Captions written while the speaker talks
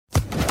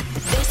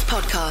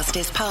podcast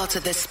is part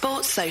of the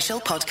Sports Social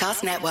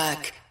Podcast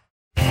Network.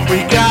 We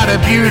got a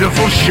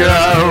beautiful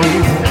show.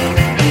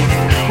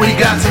 We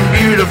got some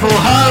beautiful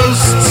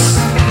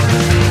hosts.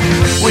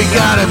 We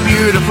got a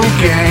beautiful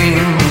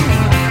game.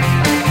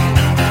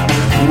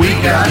 We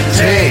got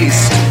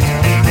taste.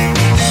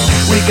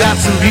 We got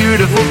some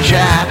beautiful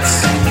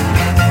chats.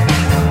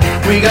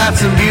 We got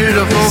some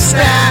beautiful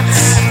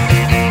stats.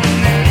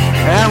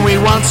 And we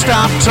won't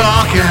stop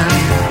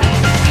talking.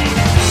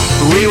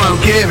 We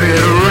won't give it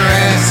a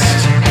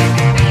rest.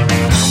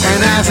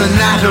 And as a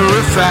matter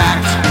of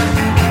fact,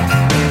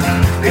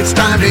 it's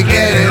time to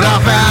get it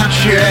off our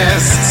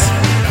chests.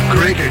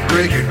 Cricket,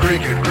 cricket,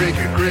 cricket,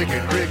 cricket,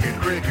 cricket, cricket,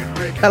 cricket,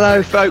 cricket.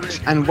 Hello, folks,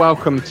 and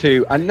welcome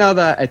to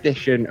another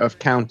edition of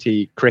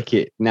County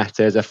Cricket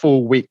Natters, a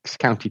full week's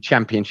county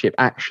championship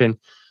action.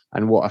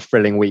 And what a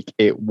thrilling week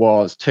it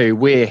was too.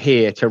 We're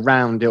here to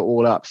round it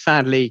all up.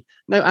 Sadly,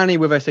 no Annie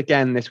with us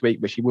again this week,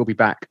 but she will be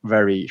back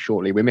very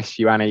shortly. We miss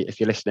you, Annie, if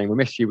you're listening. We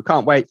miss you. We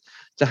can't wait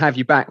to have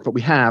you back. But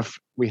we have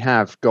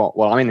got,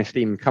 well, I'm in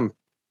esteemed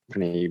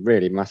company,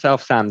 really.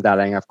 Myself, Sam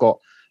Dalling. I've got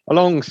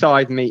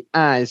alongside me,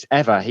 as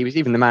ever, he was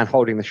even the man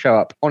holding the show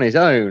up on his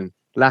own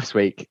last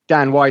week,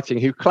 Dan Whiting,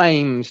 who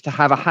claims to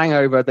have a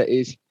hangover that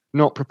is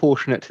not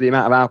proportionate to the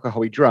amount of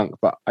alcohol he drunk,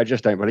 but I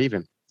just don't believe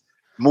him.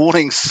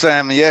 Morning,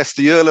 Sam. Yes,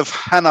 the Earl of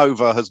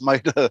Hanover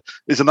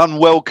is an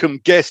unwelcome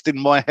guest in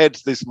my head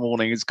this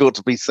morning. It's got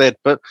to be said,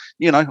 but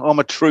you know, I'm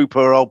a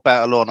trooper. I'll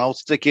battle on. I'll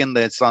stick in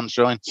there,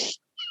 sunshine.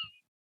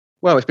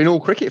 Well, it's been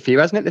all cricket for you,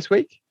 hasn't it, this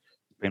week?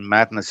 Been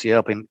madness. Yeah,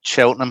 I've been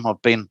Cheltenham.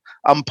 I've been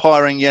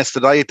umpiring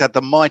yesterday. It had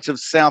the might of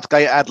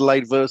Southgate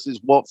Adelaide versus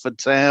Watford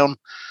Town,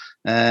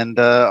 and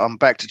I'm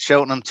back to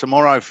Cheltenham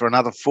tomorrow for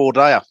another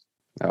 4-dayer.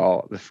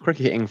 Oh, the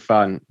cricketing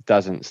fun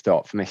doesn't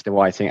stop for Mr.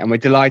 Whiting. And we're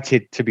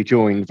delighted to be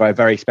joined by a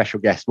very special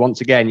guest.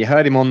 Once again, you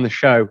heard him on the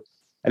show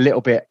a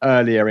little bit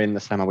earlier in the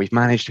summer. We've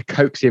managed to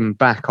coax him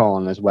back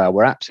on as well.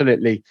 We're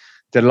absolutely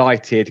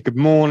delighted. Good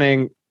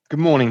morning. Good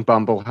morning,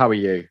 Bumble. How are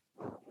you?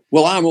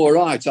 Well, I'm all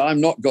right. I've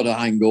not got a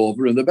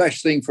hangover. And the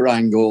best thing for a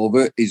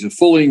hangover is a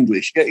full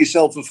English. Get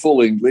yourself a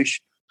full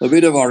English, a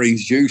bit of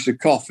orange juice, a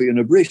coffee and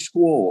a brisk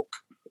walk.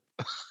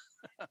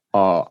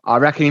 Oh, I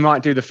reckon he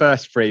might do the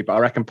first 3, but I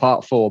reckon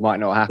part 4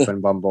 might not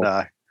happen, Bumble.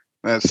 No,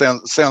 that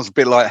sounds a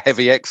bit like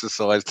heavy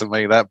exercise to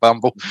me, that,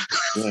 Bumble.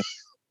 Yeah.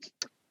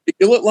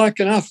 You look like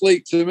an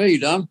athlete to me,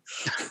 Dan.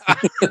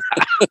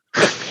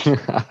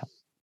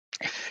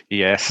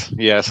 Yes.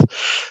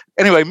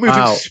 Anyway,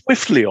 moving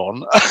swiftly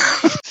on.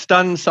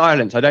 Stunned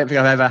silence. I don't think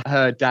I've ever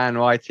heard Dan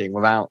Whiting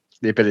without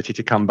the ability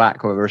to come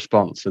back with a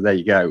response. So there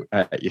you go.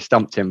 You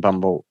stumped him,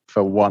 Bumble,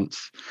 for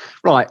once.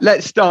 Right,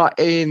 let's start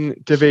in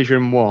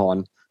Division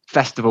 1.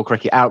 Festival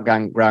cricket,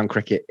 outground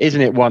cricket. Isn't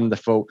it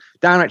wonderful?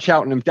 Down at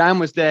Cheltenham, Dan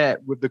was there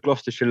with the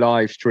Gloucestershire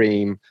live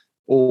stream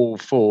all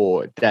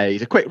 4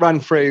 days. A quick run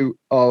through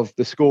of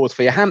the scores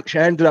for you. Hampshire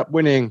ended up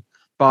winning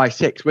by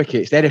 6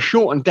 wickets. They had a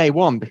shortened day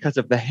 1 because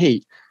of the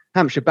heat.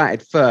 Hampshire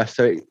batted first,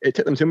 so it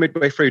took them to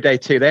midway through day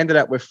 2. They ended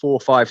up with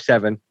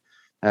 457.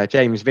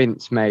 James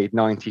Vince made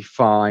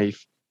 95.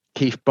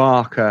 Keith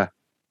Barker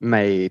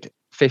made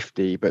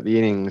 50, but the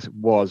innings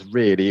was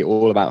really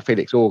all about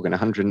Felix Organ,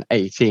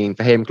 118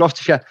 for him.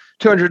 Gloucestershire,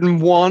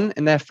 201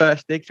 in their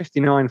first dig,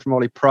 59 from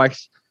Ollie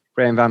Price.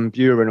 Graham Van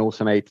Buren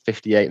also made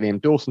 58.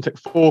 Liam Dawson took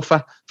 4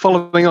 for.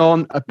 Following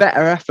on a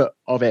better effort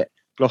of it,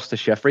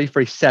 Gloucestershire,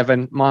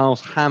 337.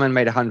 Miles Hammond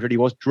made 100. He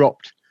was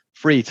dropped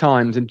 3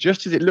 times, and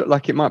just as it looked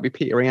like it might be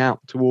petering out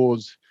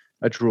towards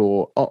a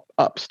draw,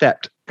 up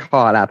stepped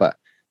Kyle Abbott.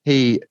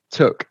 He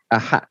took a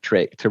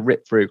hat-trick to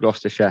rip through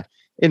Gloucestershire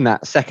in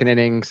that second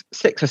innings.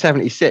 6 for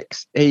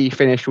 76 he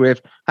finished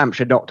with.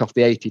 Hampshire knocked off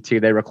the 82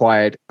 they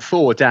required.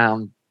 4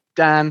 down.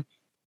 Dan,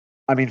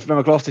 I mean, from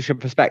a Gloucestershire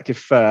perspective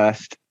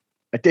first,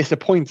 a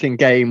disappointing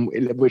game,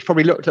 which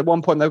probably looked at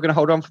one point they were going to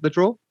hold on for the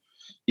draw.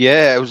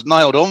 Yeah, it was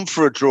nailed on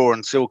for a draw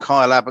until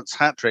Kyle Abbott's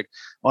hat-trick.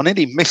 I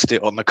nearly missed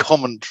it on the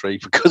commentary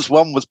because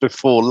one was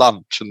before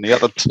lunch and the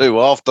other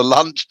 2 after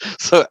lunch,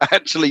 so it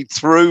actually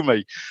threw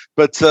me.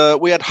 But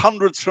we had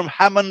hundreds from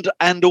Hammond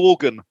and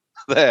Organ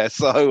there,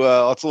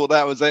 so I thought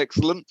that was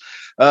excellent.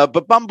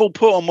 But Bumble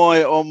put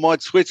on my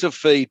Twitter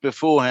feed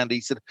beforehand,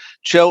 he said,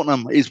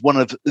 Cheltenham is one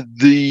of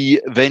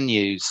the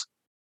venues,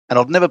 and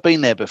I've never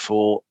been there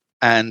before.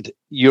 And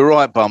you're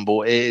right,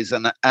 Bumble. It is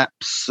an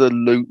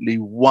absolutely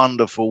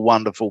wonderful,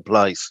 wonderful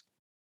place.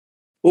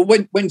 Well,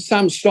 when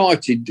Sam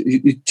started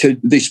to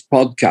this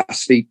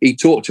podcast, he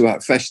talked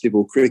about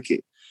festival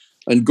cricket.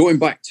 And going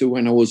back to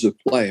when I was a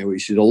player,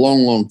 which is a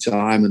long, long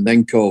time, and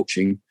then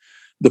coaching,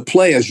 the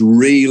players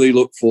really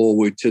look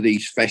forward to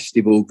these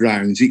festival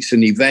grounds. It's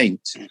an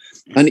event.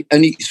 And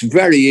it's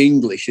very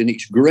English, and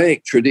it's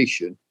great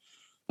tradition.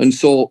 And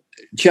so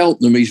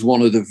Cheltenham is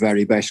one of the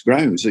very best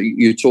grounds.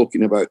 You're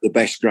talking about the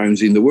best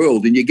grounds in the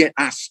world, and you get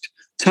asked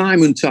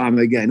time and time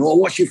again, oh,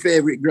 what's your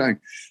favourite ground?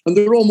 And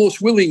they're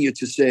almost willing you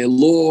to say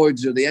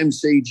Lords or the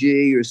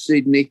MCG or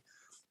Sydney.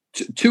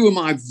 2 of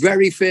my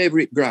very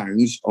favourite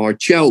grounds are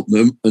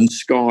Cheltenham and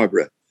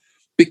Scarborough,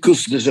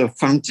 because there's a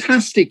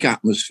fantastic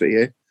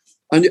atmosphere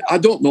And I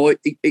don't know,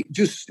 it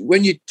just,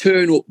 when you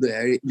turn up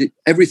there,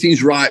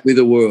 everything's right with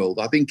the world.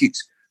 I think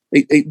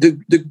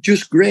they're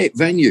just great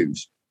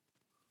venues.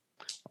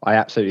 I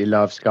absolutely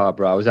love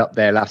Scarborough. I was up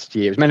there last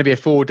year. It was meant to be a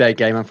 4-day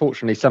game.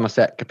 Unfortunately,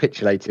 Somerset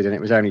capitulated and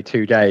it was only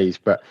 2 days.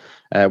 But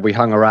we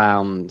hung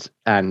around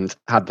and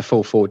had the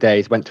full 4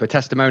 days. Went to a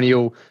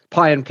testimonial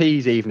pie and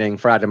peas evening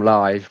for Adam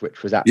Live,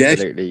 which was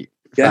absolutely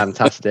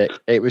fantastic.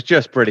 It was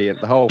just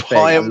brilliant. The whole thing.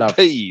 Pie and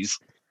peas.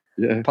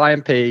 Yeah. Pie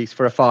and peas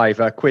for a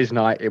 £5, quiz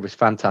night. It was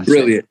fantastic.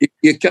 Brilliant.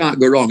 You can't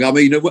go wrong. I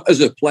mean,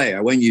 as a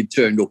player, when you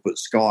turned up at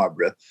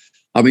Scarborough,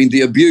 I mean,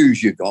 the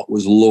abuse you got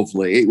was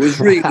lovely. It was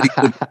really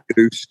good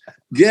abuse.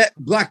 Get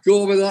back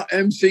over that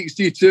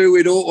M62.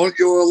 We don't want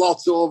you a lot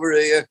over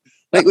here.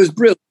 It was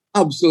brilliant.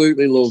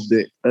 Absolutely loved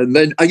it. And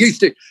then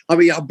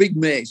I'm big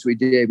mates with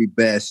David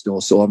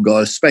Bairstow, so I've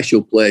got a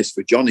special place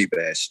for Johnny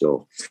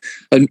Bairstow.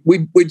 And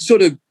we'd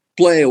sort of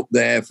play up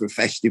there for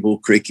festival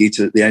cricket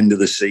at the end of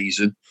the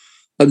season.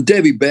 And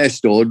David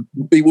Bairstow,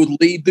 he would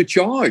lead the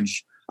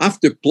charge.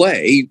 After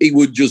play, he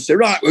would just say,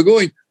 right, we're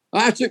going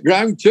out at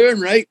ground, turn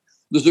right.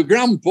 There's a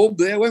grand pub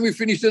there. When we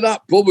finish at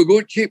that pub, we're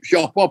going chip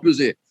shop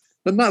opposite.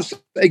 And that's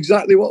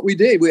exactly what we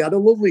did. We had a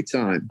lovely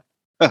time.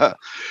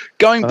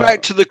 Going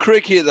back to the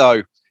cricket,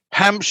 though,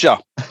 Hampshire,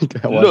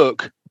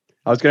 look.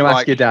 I was going to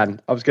ask you,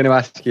 Dan. I was going to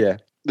ask you.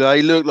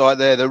 They look like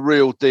they're the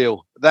real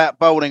deal. That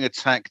bowling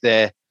attack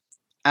there,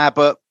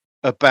 Abbott,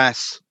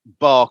 Abbas,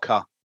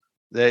 Barker,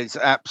 there's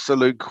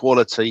absolute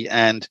quality.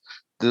 And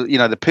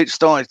the pitch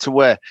started to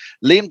wear.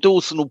 Liam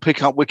Dawson will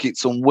pick up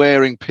wickets on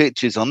wearing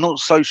pitches. I'm not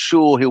so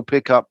sure he'll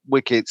pick up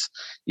wickets,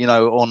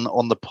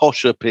 on the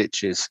posher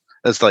pitches,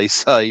 as they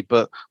say.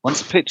 But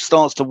once the pitch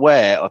starts to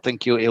wear, I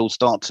think he'll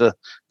start to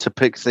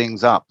pick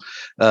things up.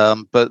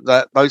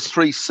 But those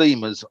three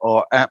seamers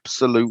are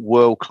absolute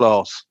world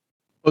class.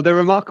 Well, they're a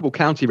remarkable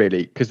county,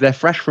 really, because they're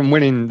fresh from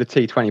winning the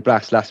T20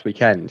 Blast last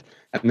weekend.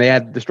 And they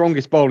had the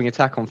strongest bowling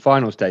attack on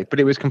finals day, but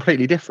it was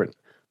completely different.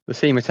 The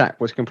seam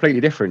attack was completely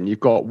different. You've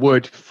got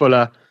Wood,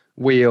 Fuller,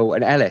 Wheel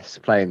and Ellis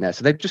playing there.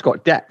 So they've just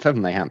got depth,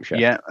 haven't they, Hampshire?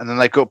 Yeah, and then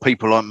they've got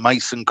people like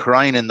Mason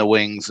Crane in the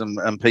wings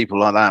and people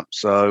like that.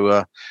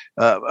 So,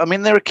 I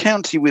mean, they're a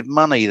county with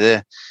money.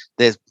 They're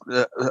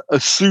a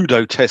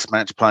pseudo test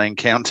match playing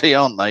county,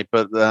 aren't they?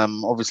 But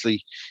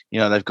obviously,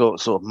 they've got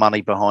sort of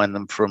money behind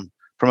them from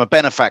a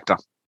benefactor.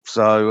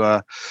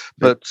 So,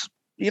 but,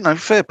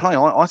 fair play.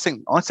 I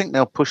think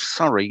they'll push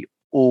Surrey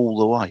all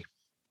the way.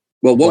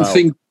 Well, one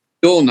thing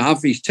they don't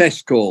have is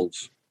test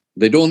calls.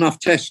 They don't have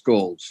test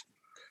calls.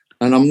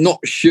 And I'm not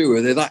sure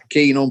they're that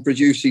keen on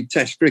producing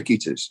test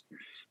cricketers.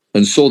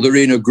 And so they're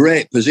in a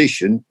great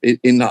position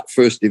in that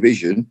first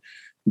division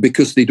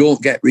because they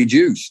don't get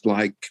reduced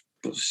like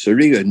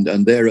Surrey and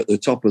they're at the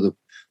top of the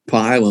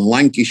pile and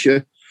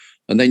Lancashire.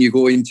 And then you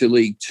go into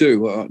League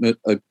Two,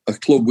 a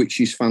club which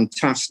is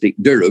fantastic,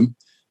 Durham,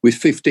 with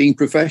 15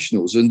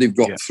 professionals, and they've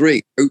got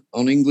 3 out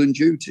on England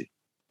duty.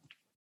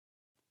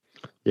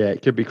 Yeah,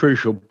 it could be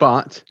crucial,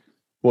 but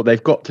what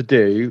they've got to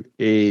do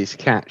is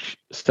catch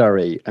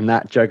Surrey, and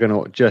that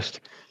juggernaut just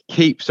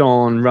keeps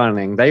on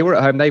running. They were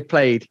at home, they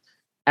played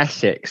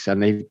Essex,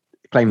 and they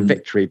claimed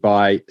victory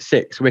by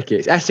 6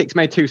 wickets. Essex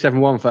made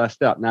 271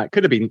 first up. Now, it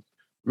could have been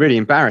really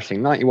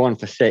embarrassing, 91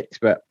 for 6,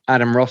 but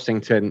Adam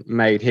Rossington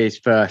made his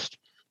first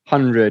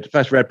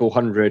Red Ball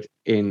 100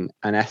 in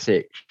an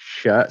Essex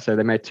shirt. So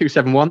they made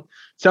 271.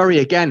 Surrey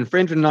again,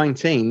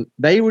 319.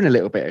 They were in a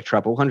little bit of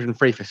trouble,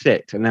 103 for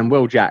 6. And then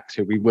Will Jacks,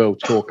 who we will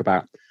talk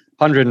about,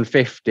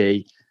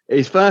 150.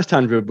 His first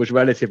 100 was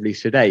relatively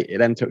sedate. It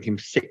then took him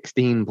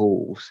 16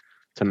 balls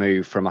to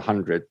move from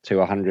 100 to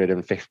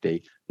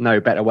 150. No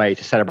better way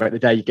to celebrate the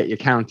day. You get your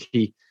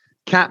county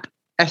cap.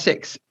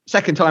 Essex,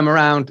 second time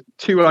around,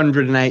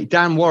 208.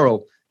 Dan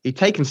Worrell, he'd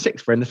taken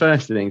 6 for in the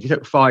first innings. He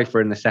took 5 for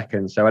in the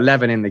second, so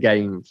 11 in the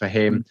game for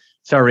him.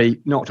 Surrey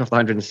knocked off the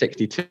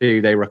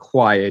 162 they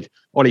required.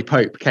 Ollie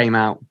Pope came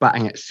out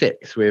batting at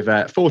 6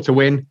 with 4 to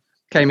win.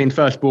 Came in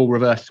first ball,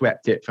 reverse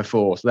swept it for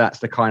 4. So that's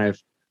the kind of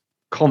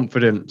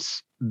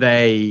confidence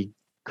they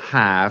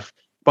have.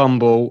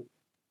 Bumble,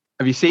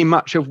 have you seen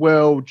much of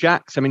Will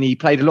Jacks? I mean, he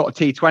played a lot of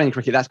T20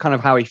 cricket. That's kind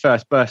of how he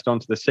first burst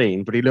onto the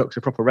scene, but he looks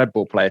a proper red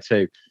ball player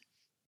too.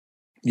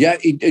 Yeah,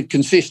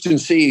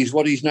 consistency is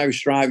what he's now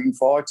striving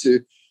for.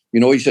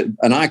 He's an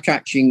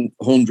eye-catching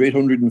 100,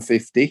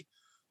 150,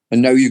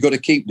 and now you've got to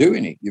keep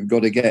doing it. You've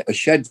got to get a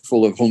shed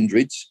full of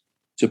hundreds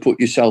to put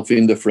yourself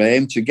in the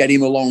frame, to get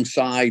him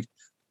alongside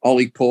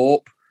Ollie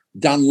Pope,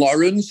 Dan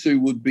Lawrence,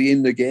 who would be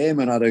in the game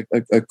and had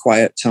a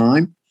quiet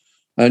time.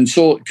 And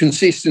so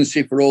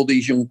consistency for all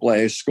these young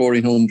players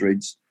scoring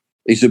hundreds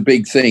is a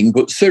big thing.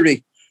 But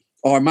Surrey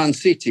are Man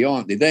City,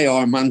 aren't they? They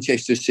are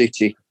Manchester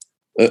City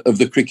of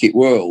the cricket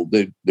world.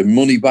 The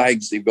money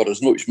bags, they've got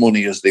as much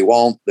money as they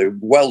want. They're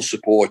well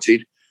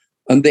supported,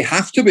 and they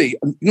have to be.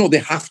 They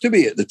have to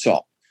be at the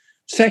top.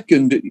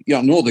 Second,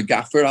 the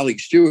gaffer,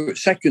 Alex Stewart.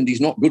 Second,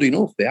 he's not good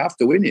enough. They have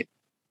to win it.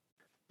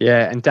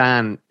 Yeah, and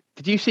Dan,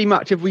 did you see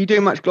much were you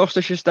doing much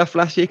Gloucestershire stuff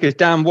last year? Because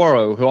Dan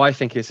Worrell, who I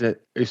think is a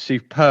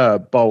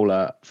superb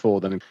bowler for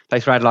them,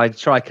 plays for Adelaide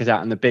Strikers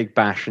out in the Big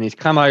Bash, and he's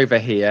come over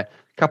here,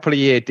 couple of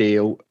year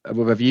deal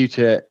with a view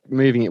to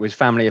moving it. His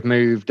family have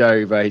moved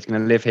over. He's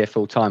going to live here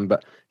full time,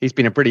 but he's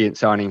been a brilliant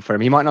signing for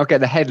him. He might not get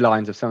the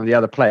headlines of some of the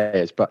other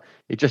players, but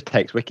he just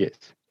takes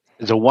wickets.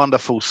 There's a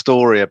wonderful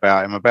story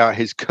about him, about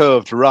his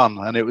curved run,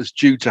 and it was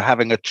due to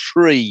having a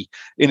tree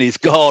in his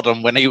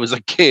garden when he was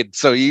a kid.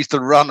 So he used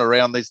to run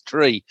around this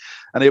tree,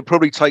 and it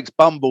probably takes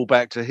Bumble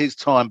back to his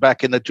time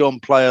back in the John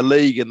Player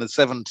League in the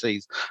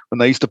 70s when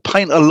they used to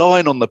paint a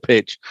line on the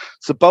pitch.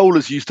 So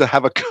bowlers used to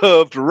have a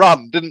curved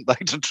run, didn't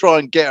they, to try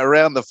and get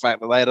around the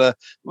fact that they had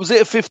was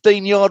it a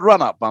 15-yard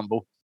run up,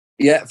 Bumble?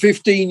 Yeah,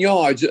 15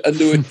 yards, and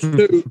there were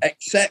two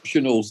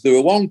exceptionals. There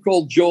were one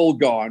called Joel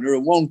Garner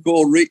and one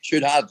called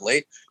Richard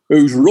Hadley,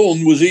 whose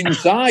run was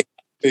inside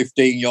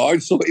 15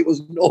 yards, so it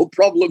was no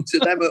problem to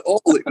them at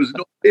all. It was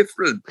no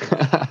different.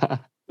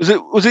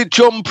 Was it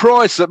John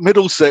Price at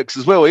Middlesex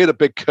as well? He had a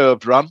big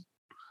curved run.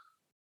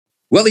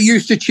 Well, he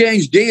used to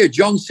change gear.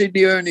 John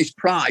Sidney Ernest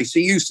Price,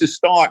 he used to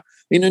start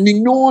in an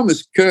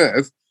enormous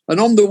curve, and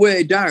on the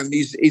way down,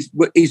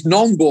 his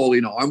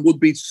non-bowling arm would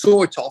be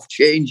sort of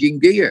changing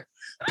gear.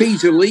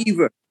 Peter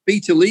Lever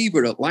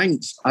at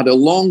Lancs had a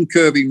long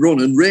curving run,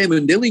 and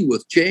Raymond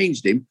Illingworth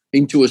changed him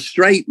into a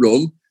straight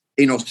run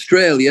in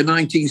Australia,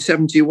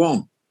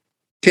 1971.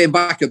 Came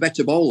back a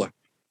better bowler.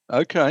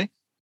 Okay.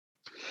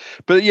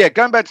 But yeah,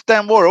 going back to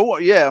Dan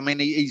Worrell, yeah, I mean,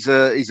 he's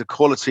a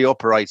quality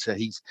operator.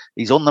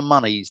 He's on the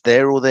money. He's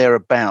there or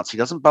thereabouts. He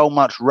doesn't bowl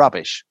much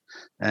rubbish.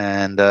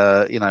 And,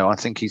 I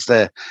think he's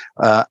there.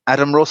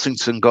 Adam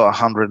Rossington got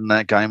 100 in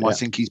that game. Yeah. I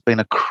think he's been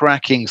a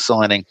cracking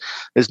signing.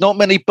 There's not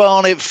many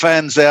Barnet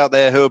fans out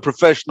there who are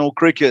professional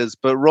cricketers,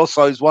 but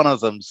Rosso's one of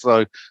them.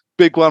 So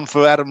big one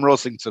for Adam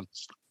Rossington.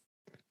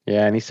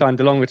 Yeah, and he signed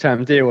a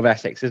longer-term deal with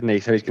Essex, isn't he?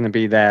 So he's going to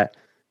be there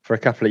for a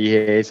couple of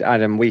years.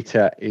 Adam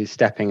Wheater is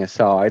stepping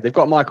aside. They've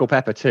got Michael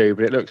Pepper too,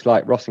 but it looks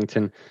like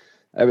Rossington...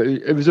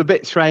 it was a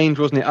bit strange,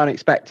 wasn't it?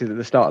 Unexpected at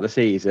the start of the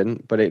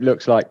season, but it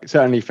looks like,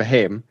 certainly for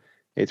him,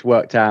 it's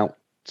worked out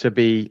to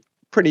be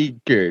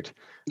pretty good.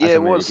 Yeah,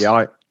 it was.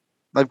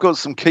 They've got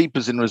some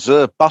keepers in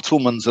reserve.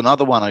 Buttleman's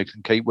another one who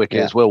can keep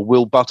wicket as well,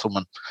 Will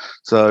Buttleman.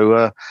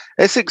 So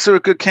Essex are a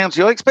good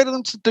county. I expected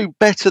them to do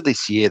better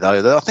this year,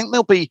 though. I think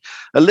they'll be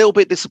a little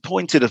bit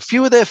disappointed. A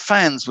few of their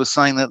fans were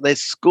saying that they're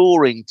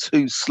scoring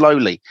too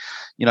slowly.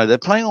 You know, they're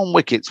playing on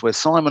wickets where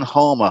Simon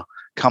Harmer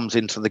comes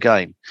into the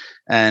game.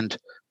 And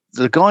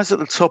the guys at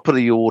the top of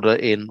the order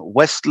in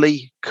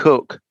Westley,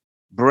 Cook,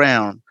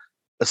 Brown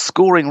are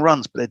scoring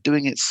runs, but they're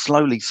doing it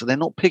slowly. So they're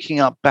not picking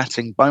up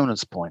batting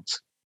bonus points.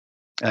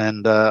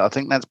 And I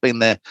think that's been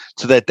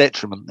to their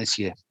detriment this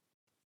year.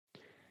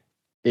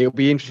 It'll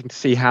be interesting to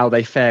see how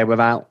they fare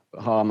without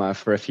Harmer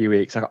for a few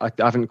weeks. I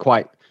haven't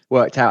quite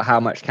worked out how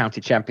much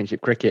county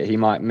championship cricket he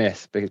might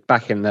miss, because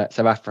back in the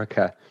South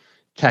Africa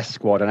test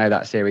squad, I know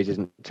that series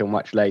isn't until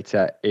much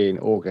later in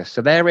August.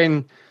 So they're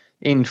in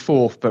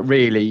fourth, but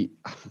really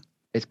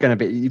it's going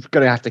to be, you've got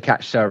to have to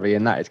catch Surrey,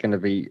 and that is going to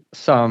be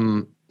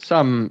some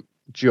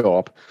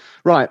job.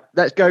 Right,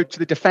 let's go to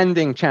the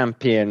defending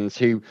champions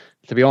who,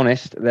 to be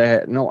honest,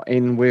 they're not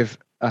in with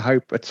a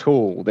hope at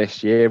all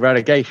this year.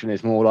 Relegation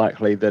is more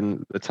likely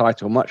than the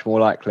title, much more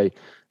likely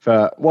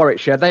for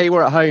Warwickshire. They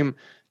were at home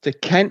to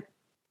Kent,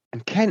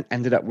 and Kent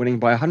ended up winning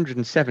by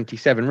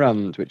 177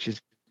 runs, which is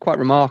quite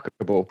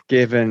remarkable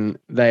given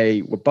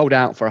they were bowled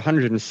out for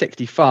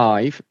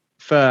 165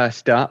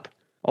 first up.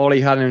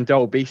 Ollie Hannon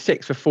Dolby,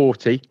 6 for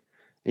 40.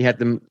 He had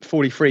them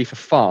 43 for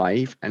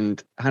 5,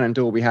 and Hannon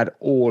Dolby had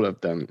all of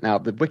them. Now,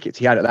 the wickets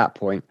he had at that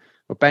point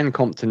were Ben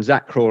Compton,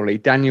 Zach Crawley,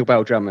 Daniel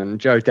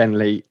Bell-Drummond, Joe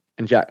Denley,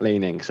 and Jack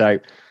Leaning. So,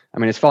 I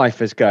mean, as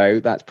fifers go,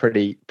 that's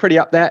pretty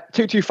up there.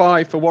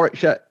 225 for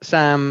Warwickshire.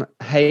 Sam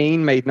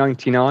Hain made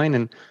 99,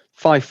 and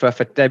fifer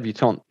for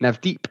debutant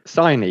Navdeep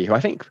Saini, who I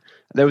think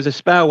there was a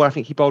spell where I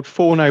think he bowled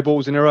 4 no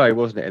balls in a row,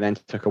 wasn't it? And then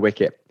took a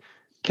wicket.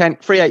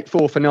 Kent,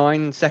 384 for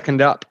 9,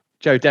 second up.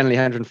 Joe Denley,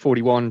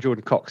 141,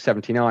 Jordan Cox,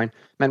 79.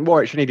 Meant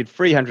Warwickshire needed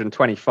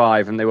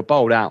 325, and they were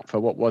bowled out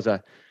for what was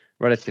a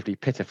relatively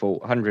pitiful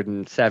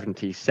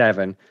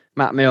 177.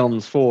 Matt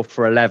Milnes, 4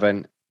 for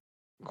 11.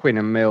 Quinn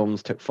and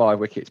Milnes took 5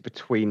 wickets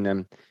between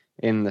them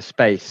in the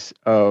space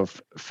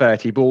of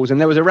 30 balls. And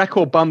there was a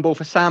record bumble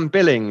for Sam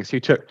Billings, who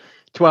took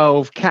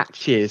 12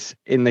 catches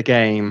in the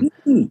game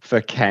for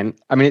Kent.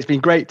 I mean, it's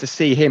been great to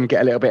see him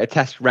get a little bit of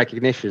test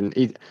recognition.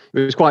 It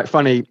was quite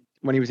funny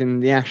when he was in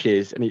the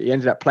Ashes, and he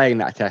ended up playing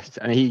that test,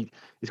 and he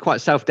is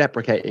quite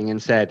self-deprecating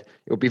and said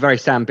it would be very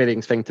Sam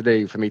Billings thing to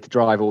do for me to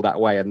drive all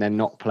that way and then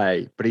not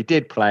play. But he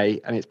did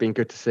play, and it's been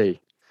good to see.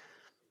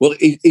 Well,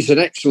 he's an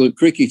excellent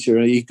cricketer,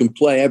 and he can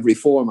play every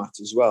format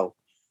as well.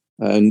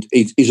 And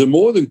he's a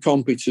more than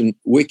competent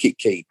wicket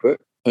keeper,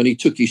 and he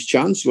took his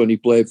chance when he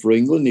played for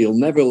England. He'll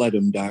never let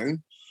him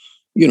down.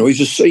 You know,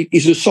 he's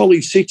a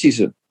solid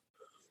citizen.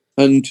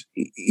 And,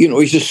 you know,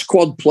 he's a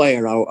squad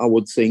player, I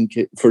would think,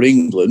 for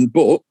England.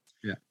 But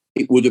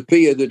it would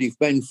appear that if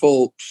Ben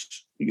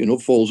Foulkes, you know,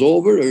 falls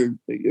over,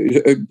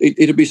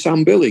 it'll be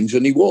Sam Billings,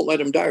 and he won't let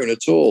him down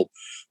at all.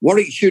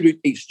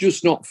 It's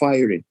just not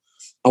firing.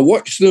 I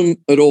watched them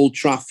at Old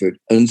Trafford,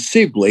 and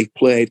Sibley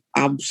played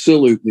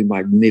absolutely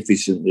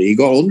magnificently. He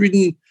got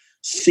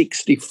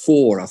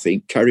 164, I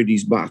think, carried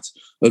his bat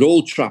at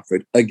Old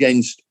Trafford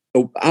against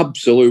an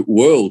absolute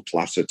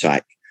world-class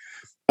attack.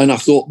 And I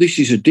thought, this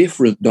is a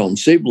different Don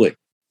Sibley.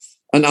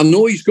 And I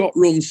know he's got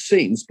runs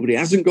since, but he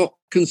hasn't got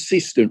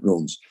consistent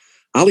runs.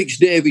 Alex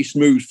Davis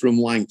moves from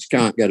Lancs,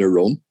 can't get a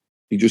run.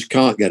 He just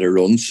can't get a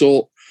run.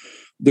 So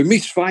the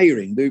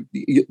misfiring,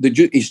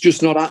 it's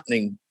just not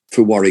happening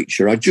for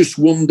Warwickshire. I just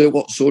wonder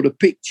what sort of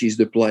pitches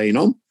they're playing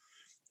on.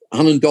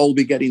 Annan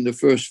Dolby getting the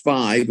first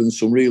 5 and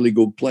some really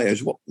good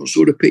players. What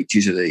sort of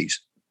pitches are these?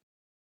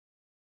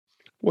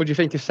 What do you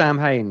think of Sam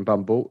Hain,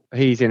 Bumble?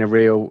 He's in a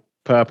real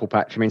purple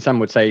patch. I mean, some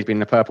would say he's been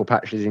in a purple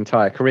patch his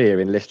entire career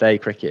in List A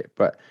cricket,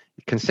 but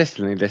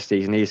consistently this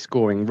season he's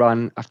scoring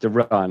run after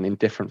run in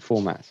different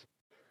formats.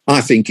 I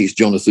think it's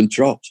Jonathan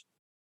Trott.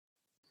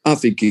 I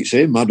think it's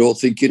him. I don't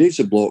think it is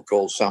a bloke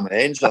called Sam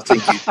Haines. I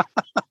think it's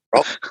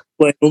Trott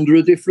playing under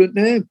a different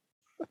name.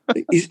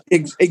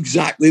 It's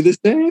exactly the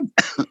same.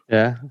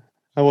 Yeah.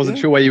 I wasn't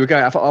sure where you were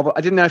going.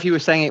 I didn't know if you were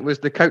saying it was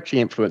the coaching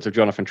influence of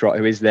Jonathan Trott,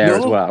 who is there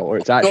as well, or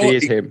it actually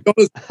is him.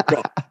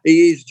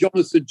 He is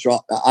Jonathan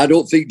Trott. I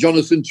don't think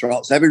Jonathan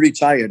Trott's ever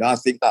retired. I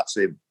think that's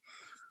him.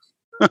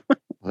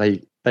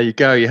 There you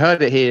go. You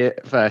heard it here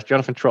first.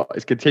 Jonathan Trott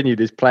has continued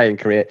his playing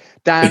career.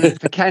 Dan,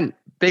 for Kent,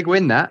 big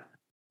win that.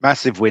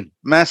 Massive win,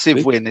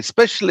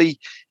 especially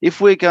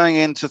if we're going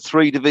into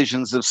 3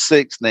 divisions of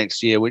 6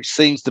 next year, which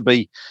seems to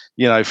be,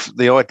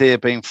 the idea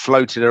being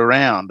floated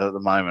around at the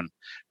moment.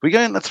 If we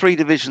go into 3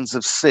 divisions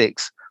of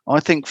 6, I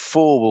think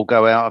 4 will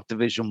go out of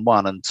Division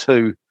 1 and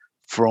 2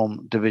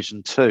 from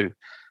Division 2.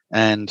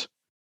 And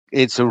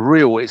it's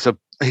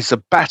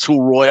a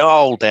battle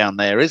royale down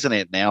there, isn't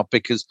it now?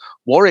 Because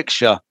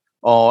Warwickshire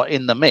are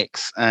in the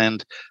mix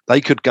and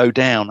they could go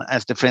down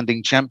as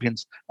defending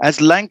champions, as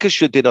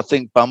Lancashire did, I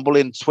think, Bumble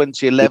in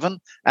 2011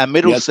 and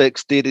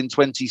Middlesex did in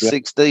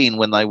 2016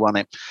 when they won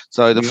it.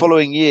 So the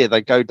following year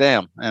they go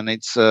down, and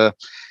it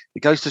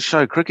goes to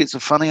show cricket's a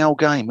funny old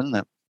game, isn't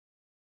it?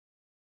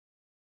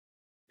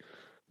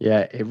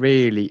 Yeah, it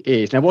really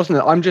is. Now,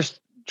 I'm just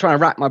trying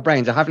to rack my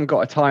brains. I haven't got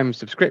a Times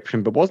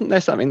subscription, but wasn't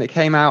there something that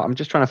came out? I'm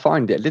just trying to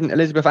find it. Didn't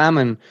Elizabeth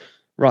Ammon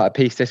write a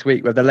piece this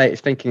week where the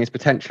latest thinking is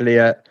potentially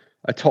a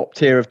top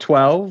tier of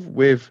 12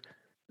 with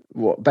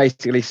what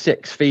basically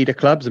 6 feeder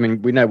clubs? I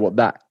mean, we know what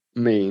that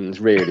means,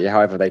 really,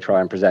 however they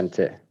try and present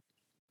it.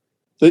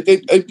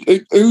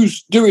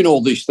 Who's doing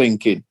all this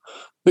thinking?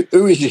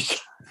 Who is it?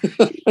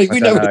 I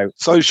don't know.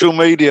 Social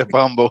media,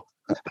 Bumble.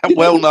 A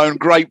well-known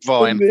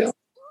grapevine.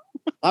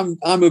 I'm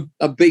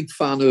a big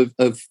fan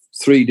of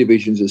 3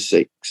 divisions of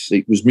 6.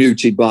 It was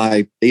muted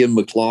by Ian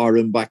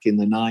McLaren back in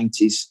the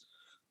 90s.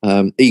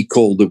 He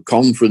called them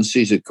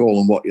conferences, he'd call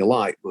them what you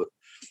like, but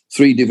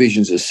 3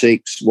 divisions of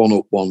 6, 1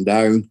 up, 1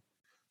 down,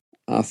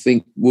 I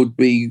think would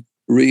be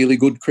really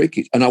good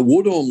cricket. And I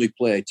would only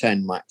play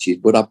 10 matches,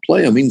 but I'd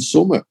play them in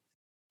summer.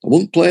 I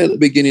wouldn't play at the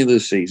beginning of the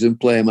season,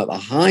 play them at the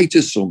height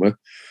of summer.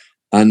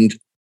 And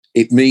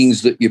it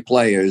means that your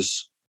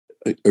players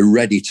are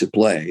ready to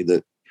play,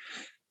 that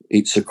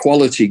it's a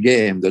quality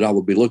game that I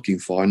would be looking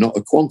for, not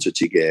a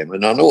quantity game.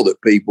 And I know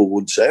that people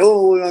would say,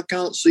 oh, I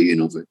can't see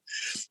enough.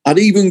 I'd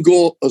even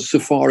go so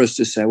far as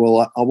to say,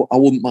 well, I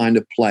wouldn't mind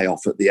a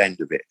playoff at the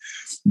end of it.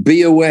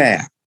 Be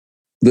aware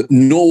that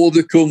no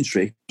other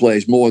country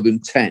plays more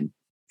than 10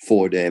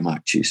 4-day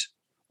matches.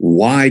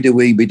 Why do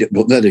we be...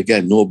 But then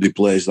again, nobody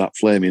plays that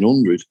flaming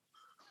 100.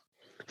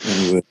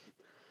 Anyway.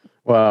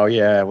 Well,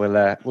 yeah,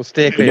 we'll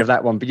steer clear of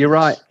that one. But you're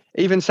right.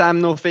 Even Sam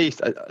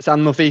Northeast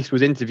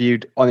was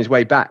interviewed on his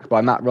way back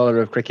by Matt Roller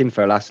of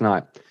Cricinfo last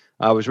night.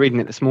 I was reading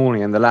it this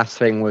morning, and the last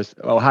thing was,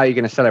 "Oh, how are you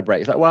going to celebrate?"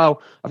 He's like,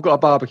 "Well, I've got a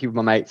barbecue with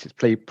my mates. It's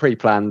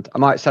pre-planned. I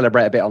might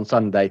celebrate a bit on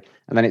Sunday,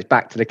 and then it's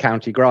back to the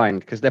county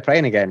grind because they're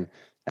playing again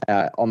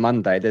on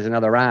Monday. There's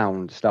another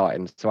round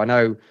starting. So I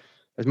know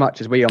as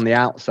much as we on the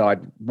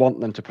outside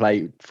want them to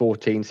play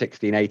 14,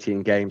 16,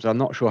 18 games, I'm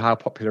not sure how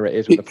popular it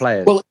is with the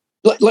players." Well,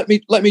 let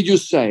me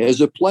just say,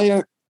 as a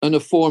player and a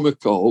former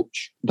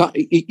coach, that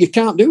you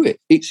can't do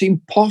it. It's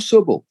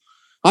impossible.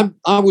 I'm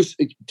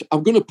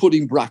going to put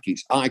in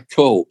brackets, I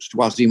coached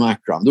Wasim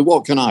Akram.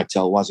 What can I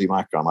tell Wasim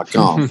Akram? I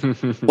can't.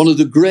 One of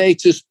the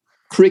greatest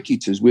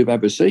cricketers we've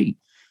ever seen.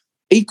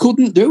 He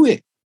couldn't do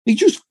it. He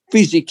just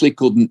physically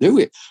couldn't do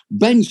it.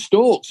 Ben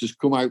Stokes has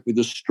come out with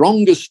the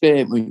strongest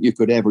statement you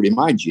could ever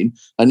imagine,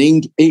 and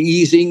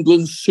he's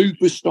England's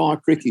superstar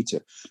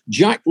cricketer.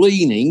 Jack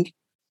Leaning,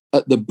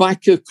 at the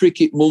back of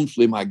Cricket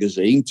Monthly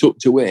magazine,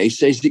 tucked away,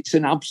 says it's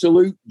an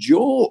absolute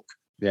joke.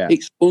 Yeah.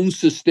 It's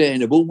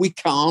unsustainable. We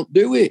can't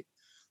do it.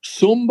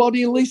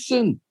 Somebody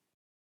listen.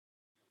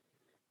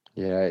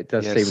 Yeah, it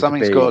does seem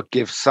something's to be. got to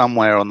give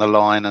somewhere on the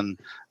line. And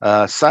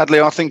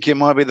sadly, I think it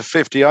might be the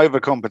 50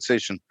 over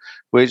competition,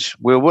 which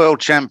we're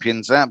world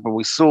champions at, but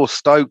we saw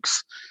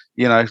Stokes,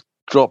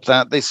 drop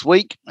that this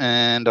week.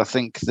 And I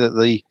think that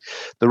the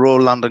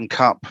Royal London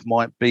Cup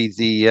might be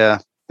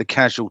the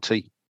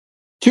casualty.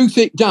 Two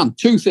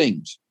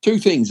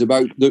things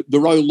about the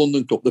Royal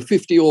London Cup, the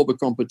 50 over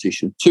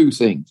competition. 2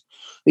 things.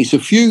 It's a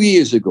few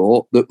years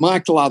ago that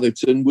Michael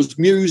Atherton was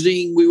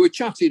musing. We were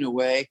chatting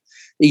away.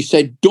 He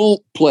said,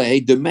 don't play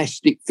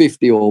domestic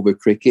 50-over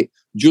cricket.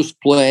 Just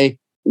play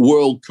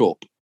World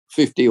Cup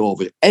 50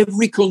 over.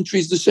 Every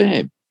country's the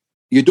same.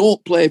 You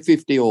don't play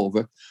 50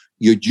 over.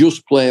 You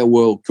just play a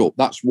World Cup.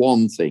 That's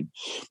one thing.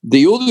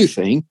 The other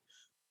thing,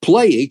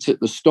 play it at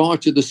the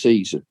start of the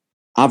season.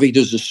 Have it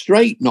as a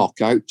straight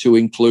knockout to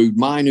include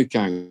minor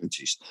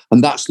counties.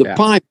 And that's the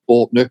pipe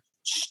opener,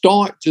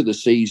 start to the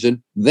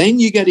season. Then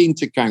you get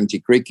into county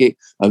cricket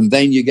and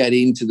then you get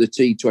into the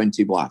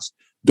T20 blast.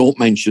 Don't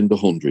mention the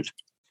 100.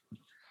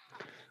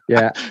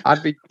 Yeah,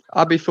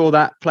 I'd be for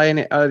that, playing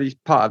it early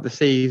part of the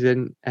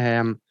season.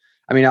 I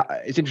mean,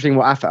 it's interesting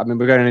what happened. I mean,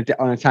 we're going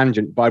on a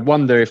tangent, but I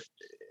wonder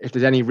if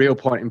there's any real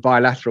point in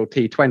bilateral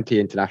T20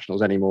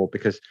 internationals anymore,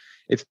 because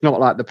it's not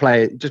like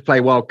just play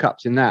World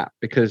Cups in that,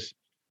 because,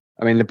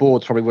 I mean, the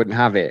boards probably wouldn't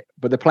have it,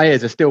 but the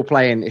players are still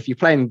playing. If you're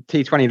playing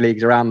T20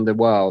 leagues around the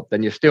world,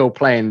 then you're still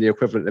playing the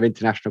equivalent of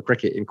international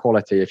cricket in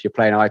quality if you're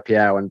playing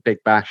IPL and Big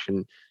Bash,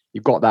 and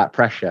you've got that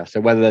pressure. So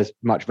whether there's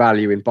much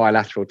value in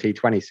bilateral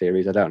T20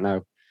 series, I don't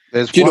know.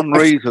 There's one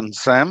reason,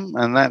 Sam,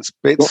 and that's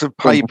bits of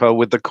paper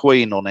with the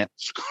Queen on it.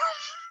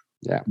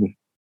 Yeah.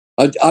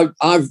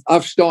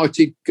 I've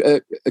started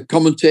a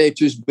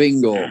commentators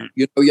bingo.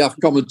 You know, you have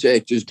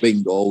commentators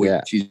bingo,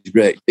 which is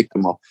great. Pick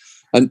them off.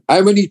 And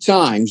how many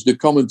times do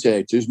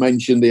commentators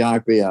mention the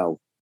IPL?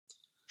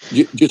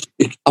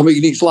 I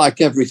mean, it's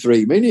like every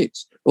 3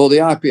 minutes. Well, the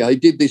IPL, he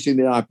did this in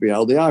the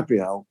IPL, the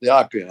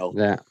IPL.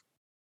 Yeah.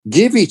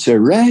 Give it a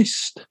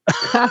rest.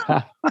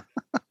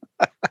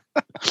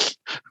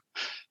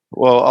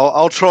 Well,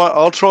 I'll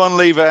try and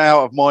leave it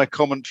out of my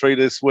commentary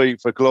this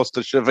week for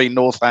Gloucestershire v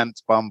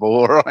Northants, Bumble.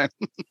 All right.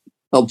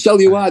 I'll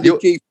tell you why they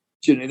keep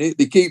mentioning it.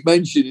 They keep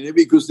mentioning it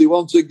because they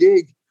want a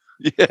gig.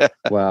 Yeah.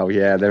 Well,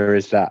 yeah, there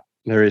is that.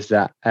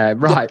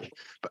 Right.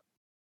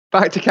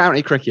 Back to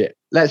county cricket.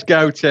 Let's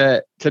go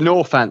to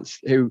Northants,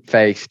 who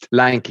faced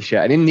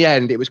Lancashire, and in the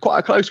end, it was quite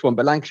a close one.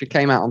 But Lancashire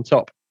came out on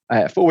top.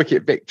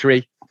 4-wicket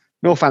victory.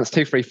 Northants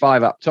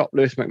 235 up top.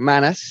 Lewis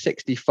McManus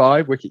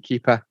 65,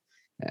 wicketkeeper.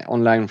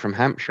 On loan from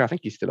Hampshire. I think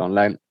he's still on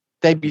loan.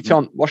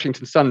 Debutant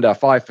Washington Sundar,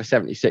 5 for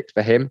 76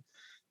 for him.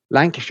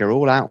 Lancashire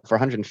all out for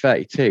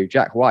 132.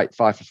 Jack White,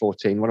 5 for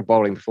 14. What a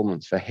bowling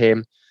performance for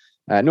him.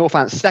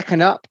 Northants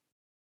second up,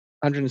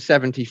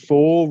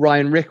 174.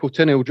 Ryan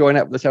Rickleton, who will join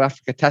up with the South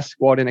Africa Test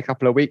squad in a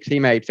couple of weeks. He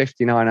made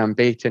 59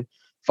 unbeaten.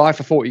 5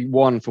 for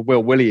 41 for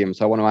Will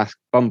Williams, I want to ask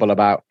Bumble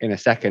about in a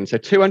second. So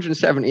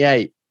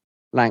 278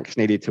 Lancs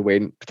needed to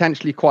win.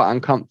 Potentially quite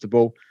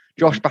uncomfortable.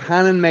 Josh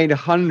Bohannon made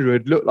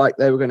 100, looked like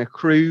they were going to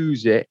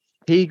cruise it.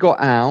 He got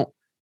out,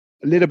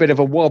 a little bit of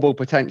a wobble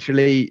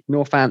potentially.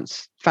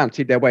 Northants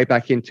fancied their way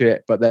back into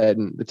it, but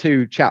then the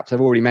two chaps I've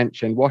already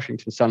mentioned,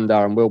 Washington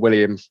Sundar and Will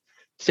Williams,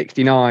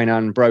 69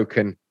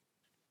 unbroken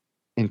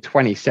in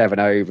 27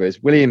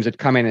 overs. Williams had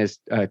come in as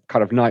kind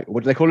of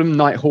what do they call them?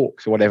 Night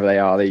Hawks or whatever they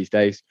are these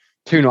days.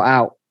 2 not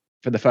out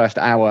for the first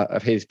hour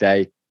of his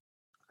day,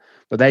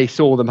 but they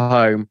saw them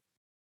home.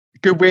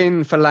 Good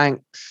win for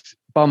Lancs.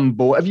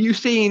 Bumble. Have you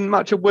seen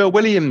much of Will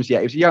Williams yet?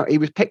 He was young. He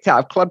was picked out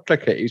of club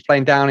cricket. He was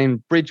playing down in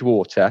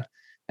Bridgewater.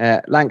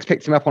 Lancs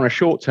picked him up on a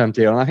short-term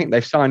deal, and I think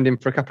they've signed him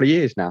for a couple of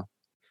years now.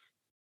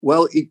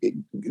 Well,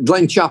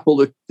 Glenn Chappell,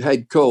 the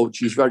head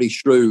coach, is very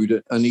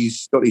shrewd, and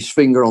he's got his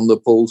finger on the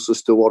pulse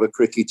as to what a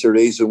cricketer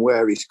is and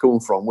where he's come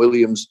from.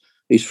 Williams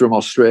is from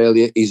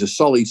Australia. He's a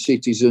solid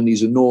citizen.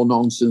 He's a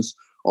no-nonsense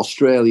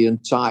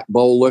Australian-type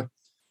bowler,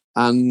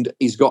 and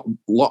he's got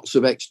lots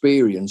of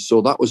experience.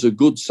 So that was a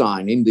good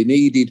signing. They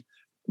needed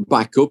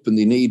backup, and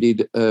they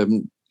needed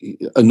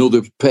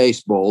another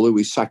pace bowler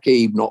with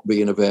Saqib not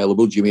being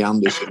available, Jimmy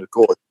Anderson, of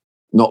course,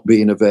 not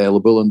being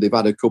available, and they've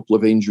had a couple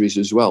of injuries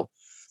as well.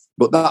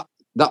 But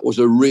that was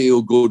a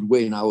real good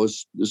win. I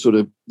was sort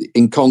of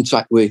in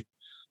contact with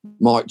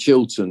Mark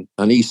Chilton,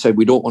 and he said,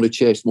 we don't want to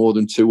chase more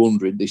than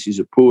 200. This is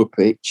a poor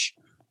pitch.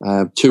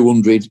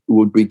 200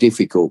 would be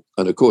difficult.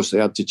 And of course, they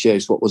had to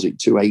chase,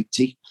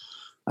 280,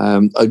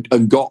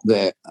 and got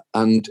there.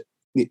 And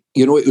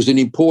you know, it was an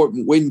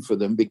important win for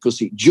them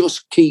because it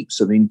just keeps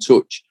them in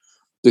touch.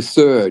 The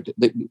third,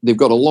 they've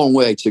got a long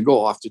way to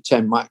go after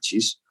 10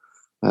 matches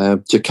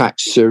to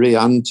catch Surrey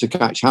and to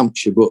catch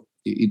Hampshire, but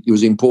it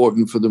was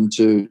important for them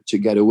to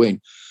get a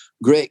win.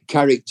 Great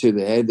character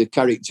there, the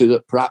character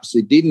that perhaps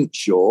they didn't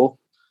show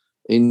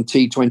in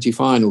T20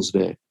 finals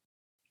day.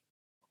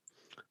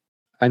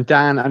 And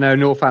Dan, I know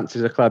Northants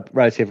is a club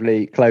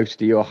relatively close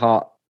to your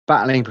heart.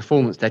 Battling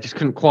performance there, just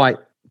couldn't quite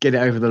get it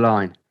over the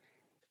line.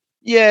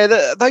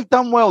 Yeah, they've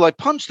done well. They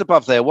punched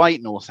above their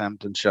weight,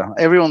 Northamptonshire.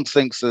 Everyone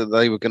thinks that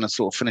they were going to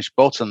sort of finish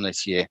bottom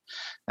this year.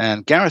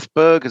 And Gareth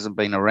Berg hasn't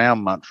been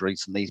around much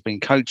recently. He's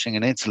been coaching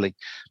in Italy.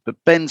 But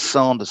Ben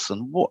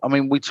Sanderson,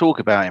 we talk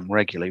about him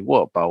regularly.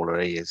 What a bowler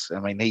he is. I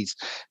mean, he's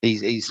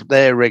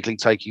there regularly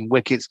taking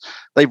wickets.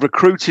 They've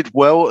recruited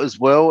well as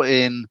well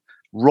in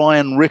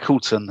Ryan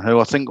Rickleton, who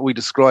I think we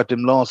described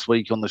him last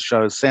week on the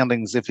show,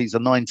 sounding as if he's a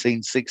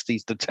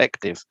 1960s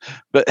detective.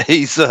 But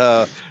he's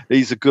a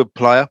good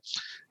player.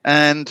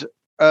 And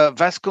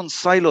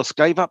Vasconcelos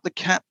gave up the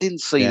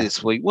captaincy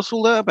this week. What's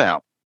all that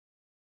about?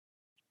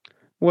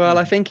 Well,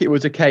 I think it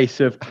was a case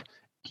of,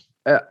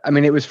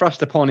 it was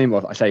thrust upon him.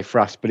 Well, I say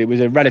thrust, but it was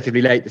a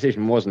relatively late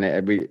decision, wasn't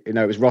it? It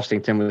was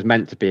Rossington was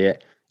meant to be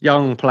it.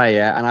 Young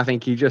player, and I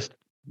think he just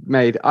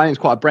I think it's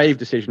quite a brave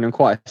decision and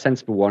quite a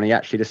sensible one. He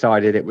actually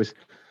decided it was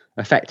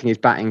affecting his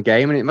batting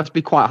game, and it must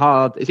be quite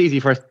hard. It's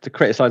easy for us to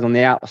criticise on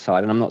the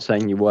outside, and I'm not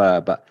saying you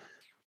were, but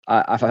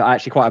I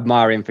actually quite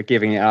admire him for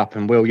giving it up.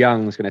 And Will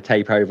Young's going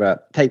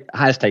to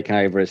has taken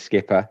over as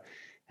skipper.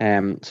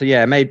 So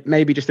yeah,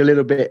 maybe just a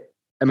little bit.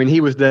 I mean,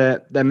 he was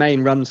the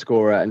main run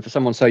scorer, and for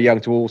someone so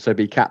young to also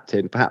be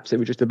captain, perhaps it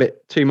was just a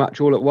bit too much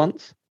all at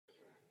once.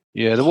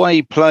 Yeah, the way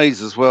he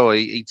plays as well,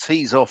 he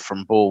tees off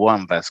from ball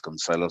one,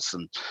 Vasconcelos,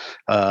 and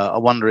I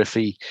wonder if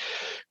he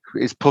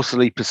is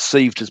possibly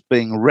perceived as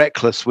being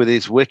reckless with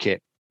his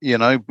wicket,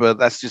 but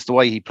that's just the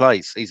way he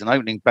plays. He's an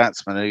opening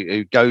batsman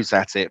who goes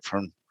at it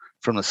from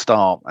the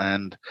start,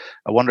 and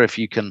I wonder if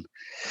you can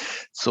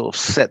sort of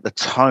set the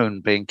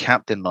tone being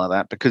captain like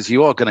that, because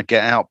you are going to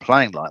get out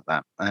playing like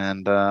that,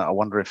 and I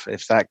wonder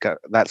if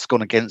that's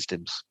gone against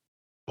him.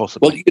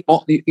 Possibly.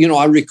 Well,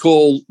 I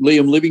recall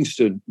Liam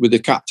Livingstone with the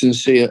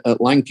captaincy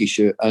at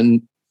Lancashire,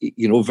 and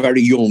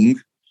very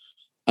young,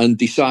 and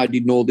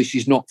decided, no, this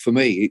is not for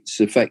me. It's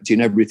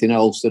affecting everything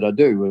else that I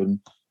do,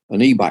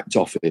 and he backed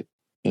off it.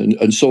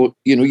 And so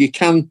you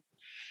can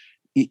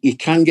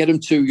get them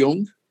too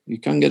young. You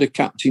can get a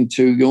captain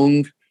too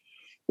young,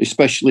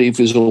 especially if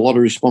there's a lot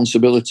of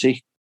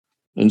responsibility.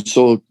 And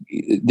so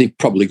they've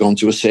probably gone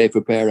to a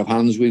safer pair of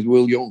hands with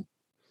Will Young.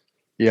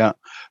 Yeah,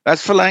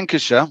 as for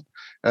Lancashire.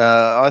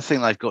 I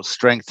think they've got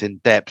strength in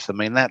depth. I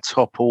mean, that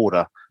top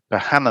order,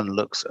 Bohannon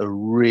looks a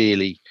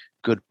really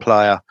good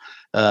player.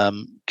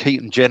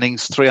 Keaton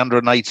Jennings,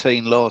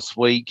 318 last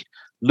week.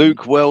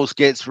 Luke Wells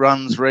gets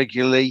runs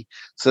regularly.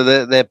 So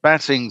their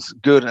batting's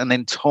good. And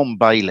then Tom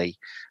Bailey.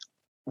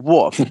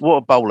 What a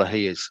bowler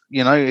he is.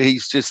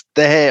 He's just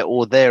there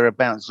or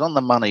thereabouts. He's on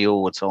the money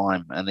all the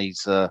time. And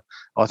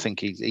I think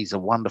he's a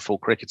wonderful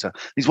cricketer.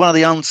 He's one of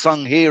the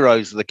unsung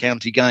heroes of the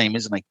county game,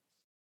 isn't he?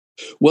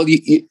 Well,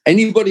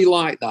 anybody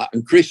like that,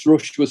 and Chris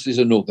Rushworth is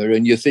another,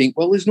 and you think,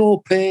 well, there's no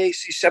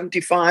pace, he's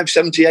 75,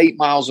 78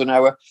 miles an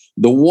hour.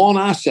 The one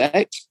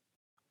asset,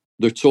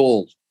 they're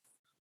tall.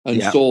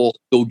 And so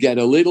they'll get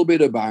a little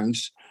bit of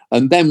bounce,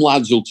 and them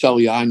lads will tell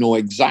you, I know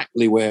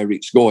exactly where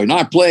it's going.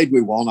 I played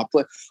with one.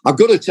 I've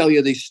got to tell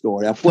you this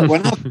story.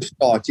 When I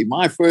started,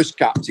 my first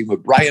captain was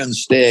Brian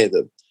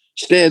Statham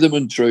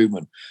and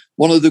Truman.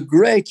 One of the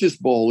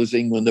greatest bowlers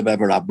England have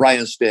ever had,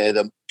 Brian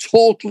Statham,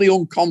 totally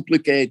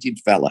uncomplicated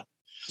fella.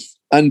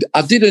 And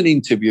I did an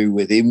interview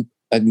with him,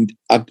 and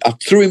I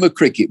threw him a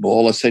cricket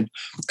ball. I said,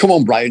 come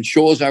on, Brian,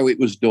 show us how it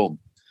was done.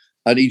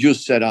 And he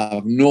just said, I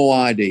have no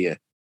idea.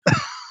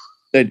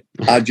 Said,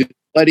 I just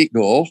let it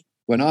go.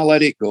 When I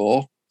let it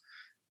go,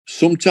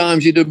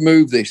 sometimes it'd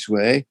move this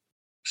way,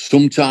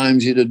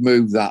 sometimes it'd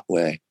move that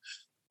way.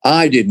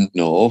 I didn't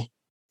know.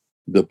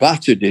 The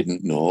batter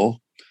didn't know.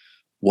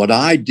 What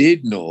I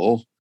did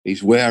know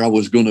is where I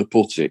was going to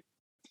put it.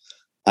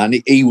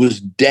 And he was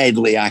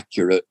deadly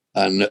accurate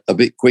and a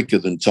bit quicker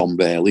than Tom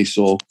Bailey.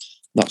 So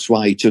that's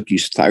why he took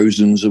his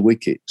thousands of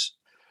wickets.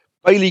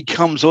 Bailey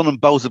comes on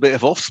and bowls a bit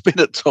of off spin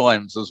at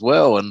times as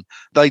well. And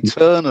they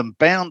turn and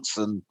bounce.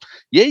 And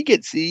he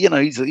gets,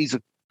 he's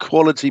a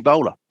quality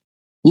bowler.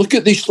 Look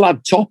at this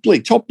lad, Topley.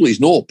 Topley's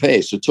no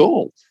pace at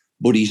all,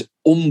 but he's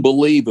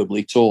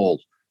unbelievably tall.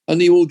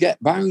 And he will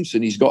get bounce,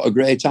 and he's got a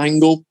great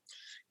angle.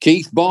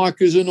 Keith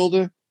Barker's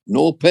another,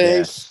 no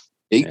pace,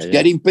 keeps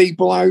getting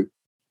people out.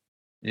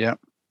 Yeah.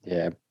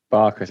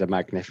 Barker's a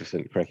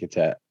magnificent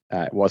cricketer.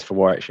 It was for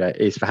Warwickshire,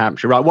 is for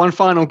Hampshire. Right, one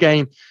final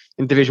game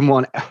in Division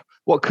 1.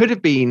 What could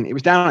have been, it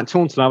was down at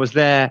Taunton. I was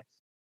there.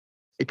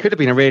 It could have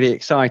been a really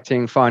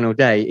exciting final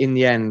day. In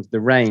the end, the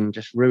rain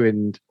just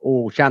ruined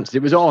all chances.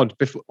 It was odd.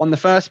 On the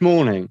first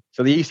morning,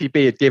 so the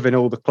ECB had given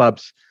all the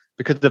clubs,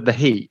 because of the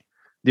heat,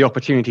 the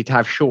opportunity to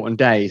have shortened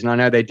days. And I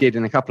know they did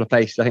in a couple of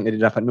places. I think they did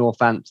it up at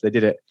Northants, they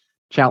did it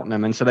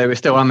Cheltenham. And so they were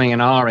still umming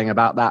and ahhing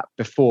about that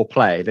before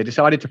play. They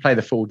decided to play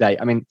the full day.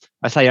 I mean,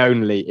 I say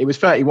only, it was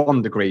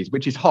 31 degrees,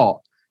 which is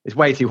hot. It's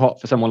way too hot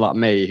for someone like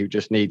me who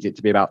just needs it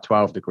to be about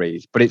 12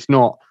 degrees, but it's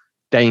not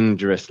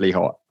dangerously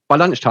hot. By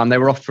lunchtime, they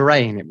were off for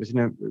rain. It was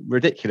a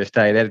ridiculous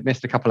day. They had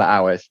missed a couple of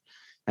hours.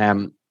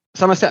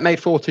 Somerset made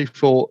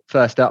 424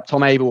 first up.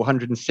 Tom Abel,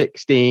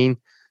 116.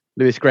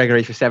 Lewis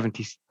Gregory for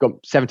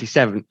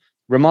 77.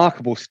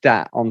 Remarkable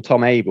stat on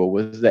Tom Abel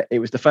was that it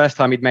was the first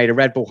time he'd made a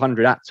red ball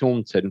 100 at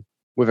Taunton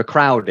with a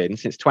crowd in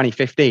since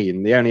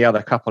 2015. The only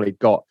other couple he'd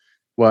got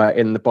were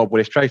in the Bob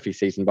Willis Trophy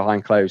season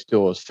behind closed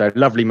doors. So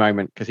lovely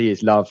moment, because he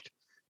is loved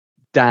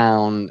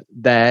down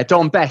there.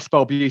 Don Best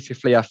bowled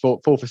beautifully, I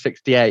thought, 4 for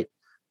 68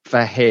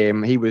 for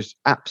him. He was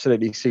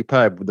absolutely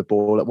superb with the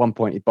ball. At one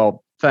point he bowled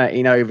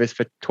 13 overs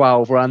for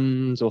 12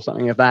 runs or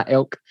something of that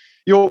ilk.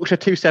 Yorkshire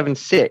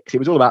 276. It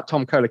was all about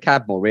Tom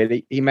Kohler-Cadmore,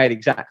 really. He made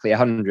exactly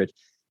 100.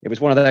 It was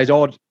one of those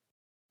odd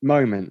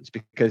moments,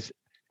 because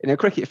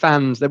cricket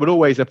fans, they would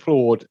always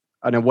applaud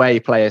an away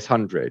player's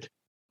 100,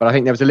 But I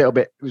think there was a little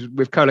bit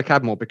with Cola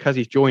Cadmore, because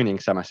he's joining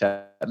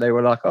Somerset. They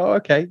were like, oh,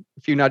 okay,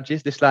 a few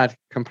nudges. This lad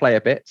can play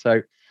a bit.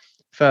 So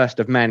first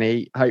of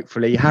many,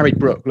 hopefully. Harry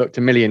Brook looked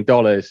 $1 million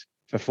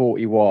for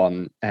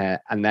 41.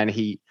 And then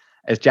he,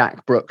 as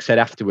Jack Brooks said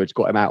afterwards,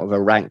 got him out of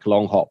a rank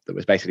long hop that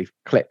was basically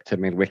clipped to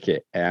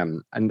mid-wicket.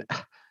 And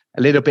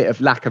a little bit of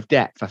lack of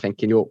depth, I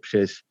think, in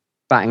Yorkshire's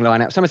batting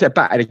lineup. Somerset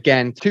batted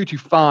again,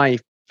 225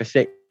 for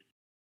 6.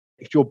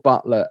 George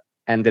Butler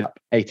ended up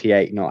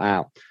 88 not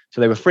out. So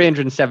they were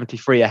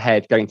 373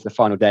 ahead going into the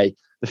final day.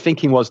 The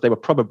thinking was they were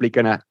probably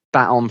going to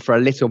bat on for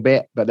a little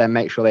bit, but then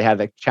make sure they had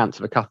a chance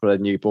of a couple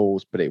of new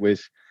balls. But it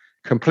was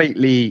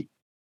completely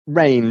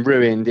rain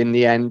ruined in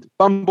the end.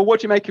 Bumble, what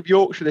do you make of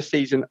Yorkshire this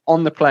season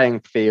on the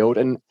playing field?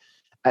 And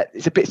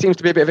seems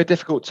to be a bit of a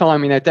difficult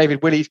time. You know,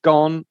 David Willey's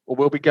gone or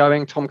will be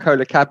going. Tom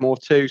Cola Cadmore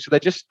too. So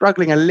they're just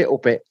struggling a little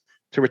bit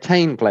to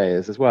retain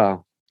players as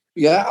well.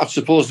 Yeah, I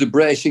suppose they're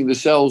bracing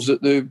themselves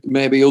that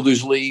maybe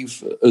others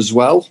leave as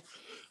well.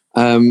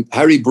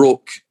 Harry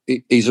Brook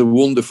is a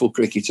wonderful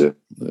cricketer,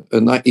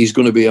 and that he's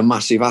going to be a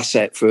massive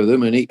asset for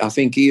them. And I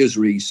think he has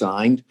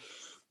re-signed.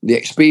 The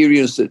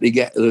experience that they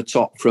get at the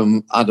top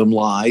from Adam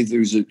Lythe,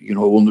 who's a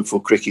wonderful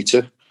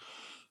cricketer.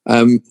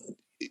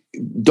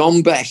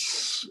 Don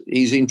Bess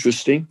is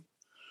interesting.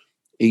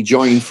 He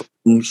joined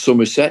from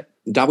Somerset.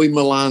 Dowie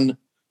Milan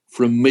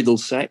from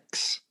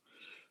Middlesex.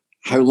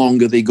 How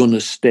long are they going to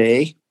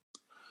stay?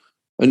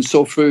 And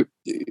so from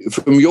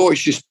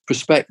Yorkshire's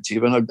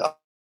perspective, and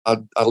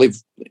I live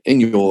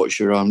in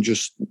Yorkshire, I'm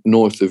just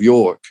north of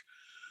York,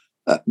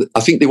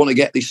 I think they want to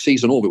get this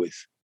season over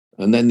with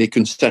and then they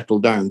can settle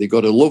down. They've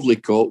got a lovely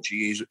coach.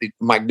 He's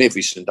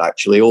magnificent,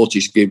 actually.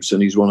 Otis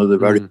Gibson is one of the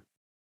very...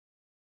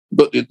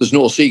 But there's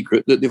no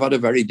secret that they've had a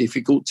very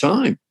difficult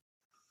time.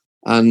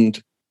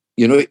 And,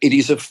 it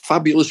is a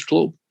fabulous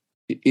club.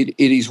 It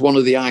is one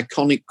of the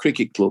iconic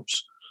cricket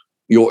clubs,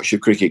 Yorkshire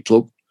Cricket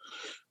Club.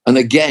 And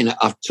again,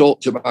 I've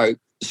talked about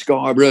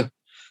Scarborough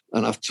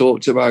and I've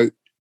talked about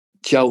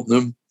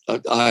Cheltenham.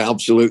 I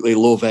absolutely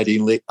love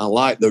Headingley. I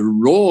like the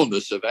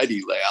rawness of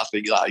Headingley. I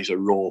think that is a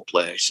raw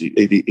place.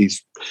 It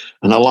is,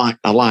 and I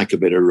like a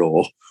bit of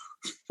raw.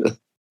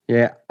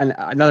 Yeah, and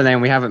another name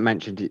we haven't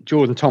mentioned,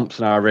 Jordan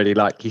Thompson. I really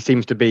like. He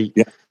seems to be.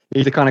 Yeah.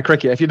 He's the kind of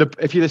cricketer. If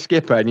you're the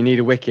skipper and you need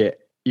a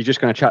wicket, you're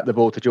just going to chuck the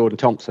ball to Jordan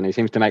Thompson. He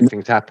seems to make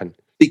things happen.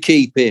 They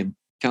keep him.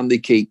 Can they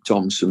keep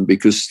Thompson?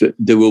 Because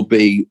there will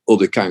be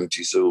other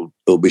counties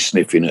who'll be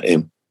sniffing at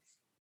him.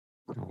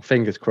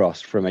 Fingers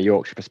crossed from a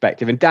Yorkshire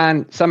perspective. And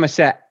Dan,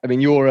 Somerset, I mean,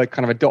 you're a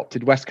kind of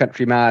adopted West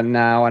Country man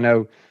now. I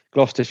know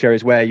Gloucestershire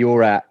is where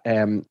you're at.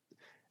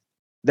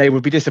 They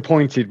would be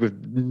disappointed with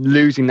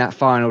losing that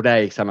final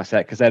day,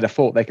 Somerset, because they'd have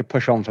thought they could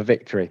push on for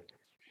victory.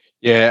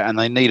 Yeah, and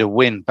they need a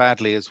win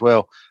badly as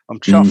well. I'm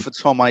chuffed for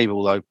Tom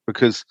Abel, though,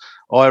 because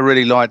I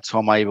really like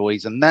Tom Abel.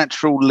 He's a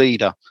natural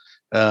leader.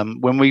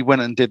 When we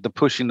went and did the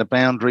Pushing the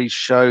Boundaries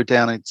show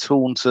down in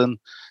Taunton,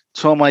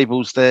 Tom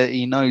Abel's there.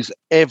 He knows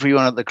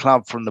everyone at the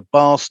club from the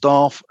bar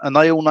staff, and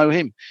they all know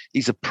him.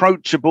 He's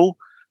approachable,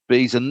 but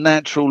he's a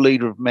natural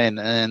leader of men,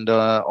 and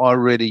I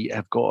really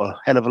have got a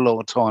hell of a lot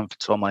of time for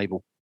Tom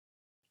Abel.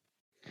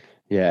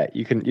 Yeah,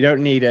 you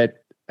don't need a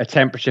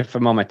temperature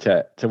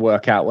thermometer to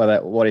work out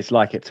what it's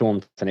like at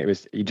Taunton.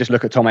 You just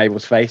look at Tom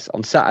Abel's face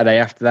on Saturday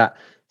after that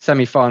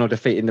semi-final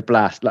defeat in the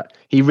Blast. Like,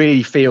 he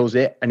really feels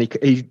it, and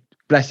he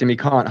bless him, he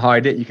can't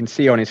hide it. You can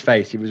see on his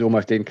face he was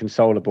almost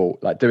inconsolable.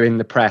 Like, doing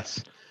the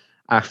press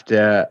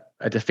after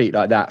a defeat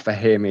like that for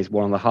him is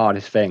one of the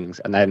hardest things.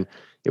 And then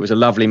it was a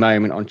lovely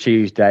moment on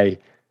Tuesday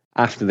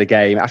after the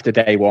game, after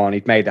day one.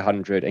 He'd made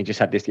 100 and he just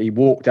had this, he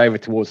walked over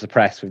towards the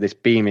press with this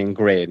beaming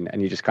grin,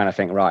 and you just kind of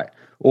think, right,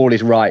 all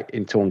is right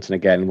in Taunton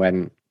again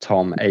when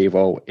Tom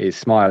Abel is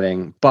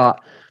smiling.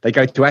 But they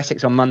go to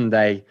Essex on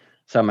Monday,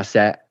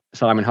 Somerset,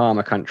 Simon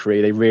Harmer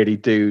country. They really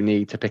do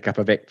need to pick up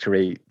a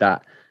victory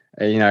that,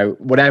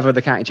 whatever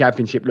the county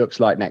championship looks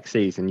like next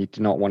season, you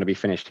do not want to be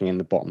finishing in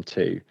the bottom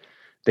two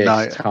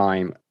this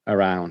time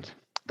around.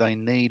 They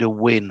need a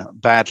win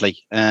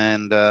badly.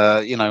 And,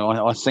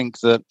 I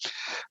think that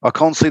I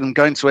can't see them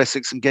going to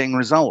Essex and getting a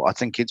result. I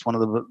think it's one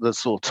of the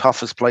sort of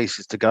toughest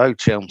places to go,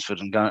 Chelmsford,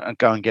 and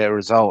go and get a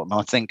result. And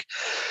I think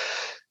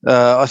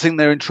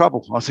they're in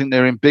trouble. I think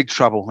they're in big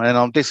trouble. And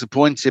I'm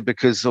disappointed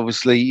because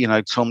obviously,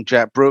 Tom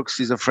Jack Brooks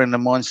is a friend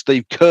of mine.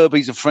 Steve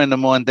Kirby's a friend of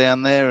mine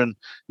down there. And,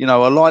 I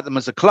like them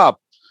as a club.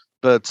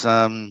 But,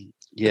 I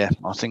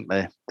think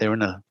they're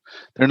in a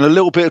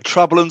little bit of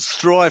trouble and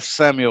strife,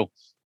 Samuel.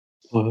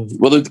 One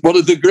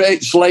of the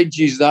great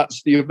sledges,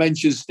 you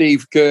mentioned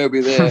Steve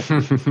Kirby there.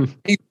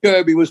 Steve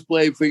Kirby was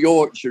playing for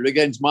Yorkshire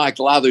against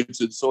Michael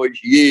Atherton, so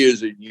it's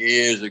years and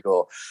years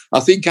ago. I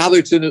think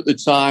Atherton at the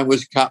time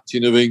was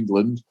captain of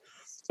England,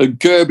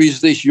 and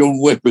Kirby's this young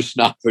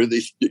whippersnapper,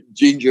 this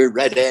ginger,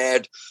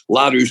 red-haired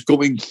lad who's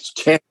coming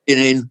tearing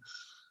in,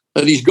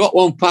 and he's got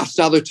one past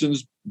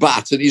Atherton's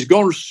bat, and he's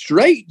gone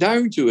straight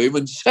down to him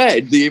and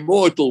said the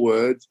immortal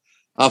words,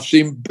 "I've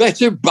seen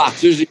better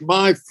batters in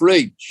my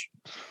fridge."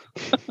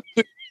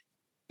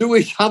 To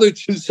which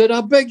Atherton said,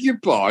 "I beg your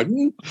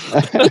pardon."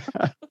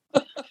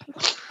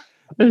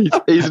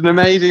 He's an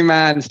amazing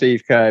man,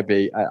 Steve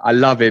Kirby. I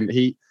love him.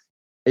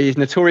 He's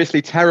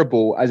notoriously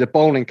terrible as a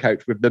bowling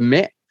coach with the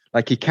mitt.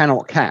 Like, he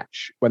cannot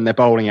catch when they're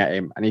bowling at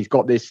him. And he's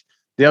got this,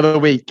 the other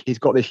week, he's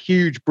got this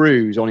huge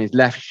bruise on his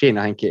left shin,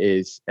 I think it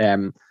is,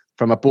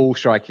 from a ball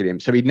striking him.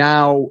 So he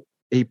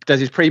does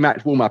his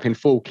pre-match warm-up in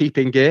full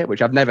keeping gear,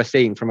 which I've never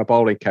seen from a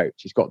bowling coach.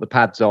 He's got the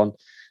pads on.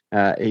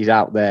 He's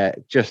out there,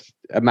 just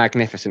a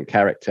magnificent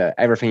character.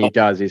 Everything he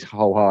does is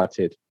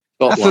wholehearted.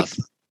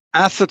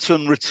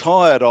 Atherton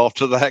retired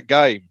after that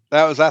game.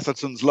 That was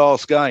Atherton's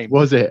last game.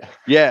 Was it?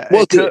 Yeah.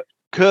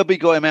 Kirby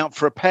got him out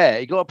for a pair.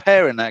 He got a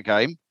pair in that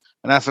game,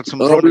 and Atherton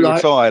probably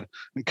retired.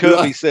 And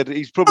Kirby said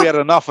he's probably had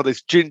enough of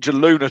this ginger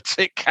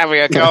lunatic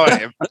having a go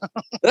at him.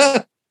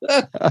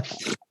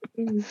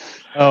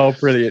 Oh,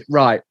 brilliant.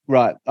 Right.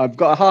 I've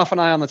got half an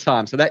eye on the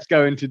time, so let's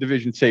go into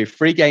Division 2.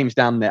 3 games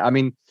down there. I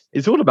mean,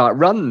 it's all about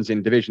runs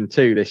in Division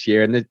 2 this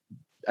year,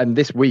 and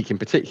this week in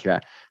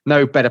particular.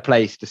 No better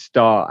place to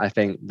start, I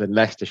think, than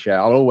Leicestershire.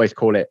 I'll always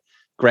call it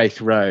Grace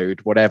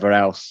Road, whatever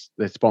else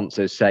the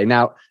sponsors say.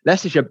 Now,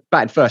 Leicestershire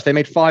batted first. They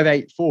made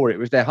 584. It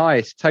was their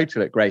highest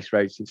total at Grace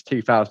Road since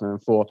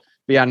 2004.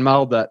 Bian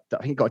Mulder,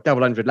 I think, got a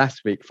double 100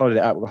 last week, followed it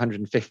up with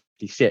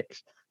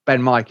 156.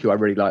 Ben Mike, who I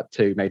really liked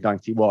too, made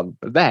 91.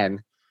 But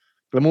then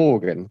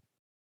Glamorgan,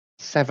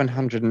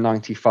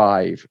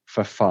 795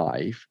 for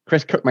 5.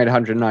 Chris Cook made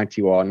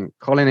 191.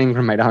 Colin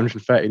Ingram made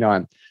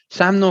 139.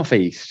 Sam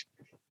Northeast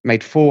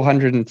made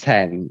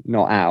 410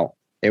 not out.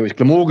 It was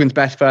Glamorgan's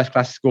best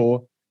first-class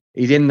score.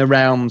 He's in the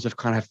realms of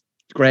kind of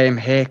Graham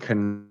Hick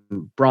and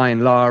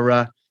Brian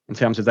Lara in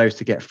terms of those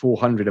to get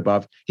 400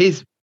 above.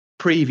 His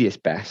previous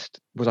best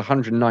was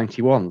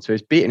 191, so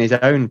he's beaten his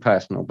own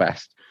personal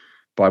best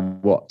by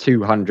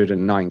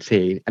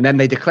 219. And then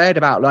they declared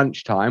about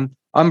lunchtime,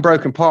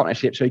 unbroken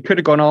partnership, so he could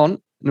have gone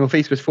on.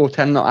 Northeast was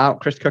 410 not out.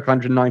 Chris Cook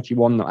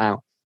 191 not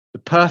out. The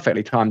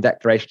perfectly timed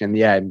declaration in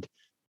the end.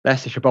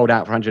 Leicestershire bowled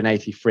out for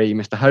 183.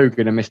 Mr.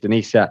 Hogan and Mr.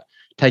 Nisa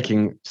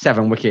taking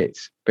 7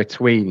 wickets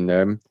between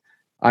them.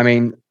 I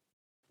mean,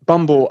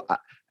 Bumble,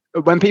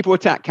 when people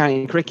attack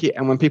county cricket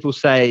and when people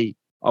say,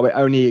 oh, it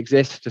only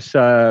exists to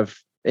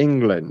serve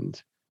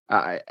England,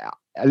 a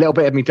little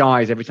bit of me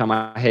dies every time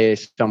I hear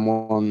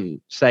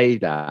someone say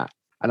that.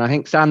 And I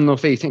think Sam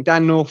Northeast, I think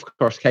Dan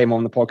Northcross came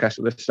on the podcast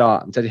at the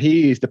start and said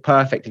he is the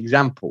perfect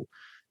example,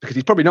 because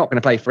he's probably not going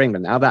to play for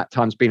England now. That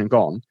time's been and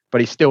gone.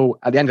 But he's still,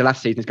 at the end of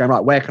last season, he's going,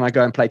 right, where can I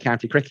go and play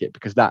county cricket?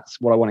 Because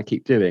that's what I want to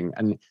keep doing.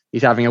 And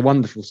he's having a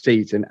wonderful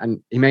season.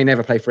 And he may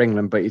never play for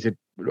England, but he's a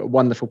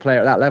wonderful player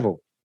at that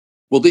level.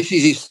 Well, this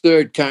is his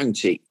 3rd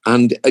county.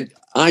 And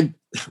I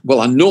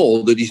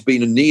know that he's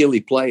been a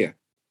nearly player.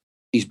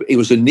 He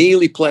was a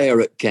nearly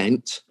player at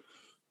Kent.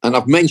 And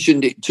I've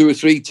mentioned it 2 or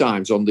 3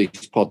 times on this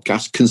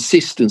podcast,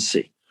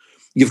 consistency.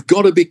 You've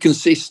got to be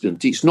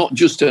consistent. It's not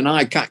just an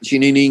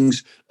eye-catching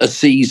innings a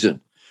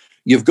season.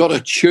 You've got to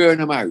churn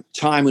them out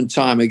time and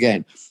time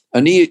again.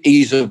 And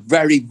he's a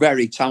very,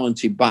 very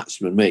talented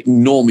batsman, make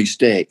no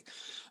mistake.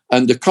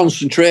 And the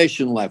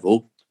concentration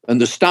level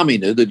and the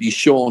stamina that he's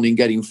shown in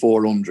getting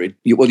 400,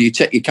 you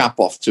take your cap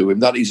off to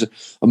him. That is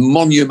a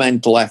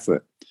monumental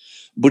effort.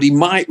 But he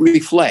might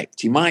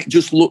reflect. He might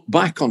just look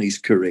back on his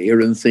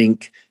career and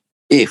think,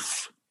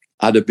 if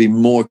I'd have been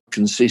more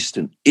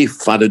consistent,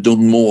 if I'd have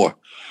done more,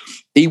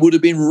 he would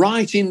have been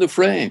right in the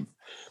frame.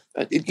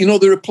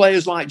 There are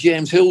players like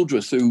James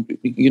Hildreth who,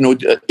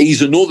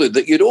 he's another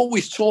that you'd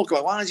always talk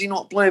about. Why is he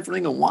not playing for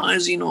England? Why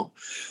is he not?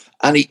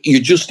 And you're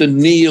just a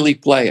nearly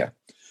player.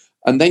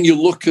 And then you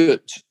look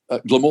at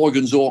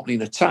Glamorgan's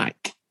opening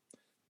attack,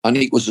 and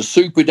it was a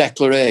super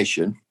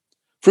declaration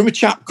from a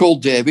chap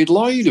called David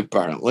Lloyd,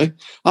 apparently.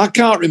 I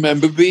can't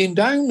remember being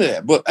down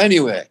there. But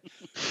anyway,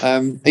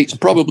 it's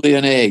probably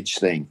an age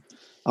thing.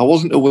 I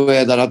wasn't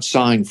aware that I'd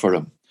signed for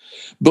him.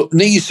 But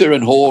Nisa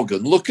and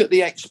Hogan, look at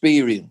the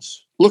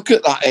experience. Look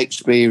at that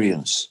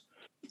experience.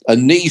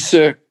 And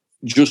Nisa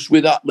just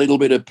with that little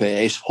bit of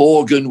pace,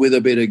 Hogan with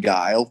a bit of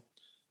guile,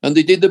 and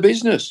they did the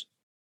business.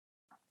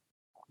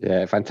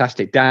 Yeah,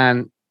 fantastic.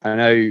 Dan, I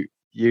know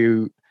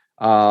you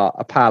are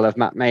a pal of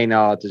Matt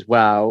Maynard's as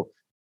well.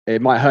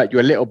 It might hurt you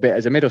a little bit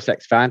as a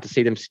Middlesex fan to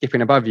see them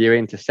skipping above you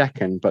into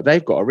second, but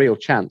they've got a real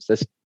chance.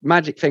 There's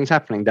magic things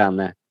happening down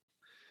there.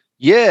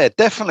 Yeah,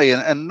 definitely.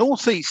 And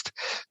Northeast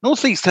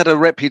had a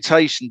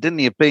reputation, didn't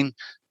he, of being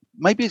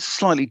maybe a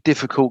slightly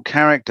difficult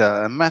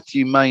character. And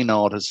Matthew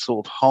Maynard has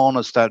sort of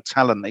harnessed that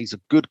talent. He's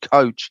a good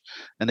coach,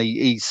 and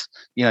he's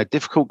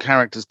difficult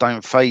characters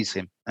don't faze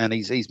him. And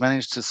he's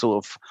managed to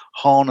sort of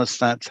harness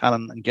that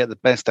talent and get the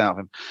best out of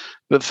him.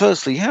 But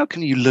firstly, how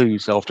can you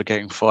lose after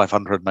getting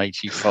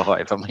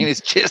 585? I mean,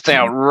 it's just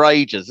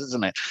outrageous,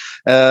 isn't it?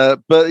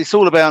 But it's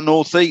all about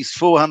Northeast.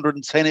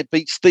 410. It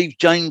beat Steve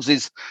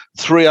James's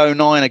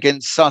 309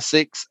 against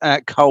Sussex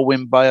at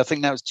Colwyn Bay. I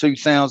think that was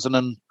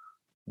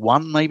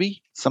 2001,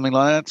 maybe something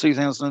like that.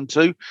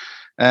 2002.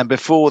 And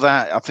before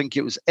that, I think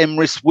it was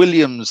Emrys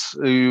Williams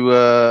who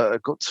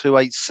got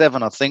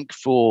 287, I think,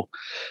 for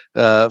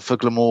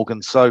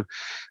Glamorgan. So,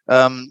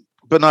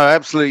 But no,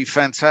 absolutely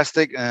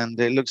fantastic, and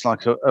it looks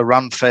like a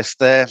run fest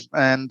there.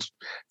 And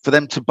for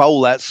them to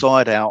bowl that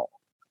side out,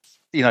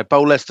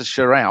 bowl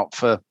Leicestershire out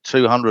for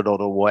 200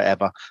 odd or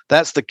whatever,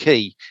 that's the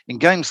key. In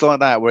games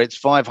like that, where it's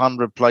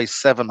 500 plays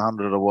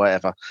 700 or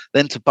whatever,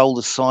 then to bowl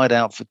the side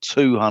out for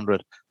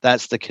 200,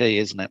 that's the key,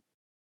 isn't it?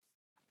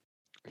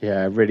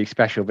 Yeah, really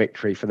special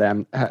victory for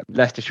them.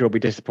 Leicestershire will be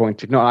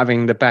disappointed not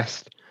having the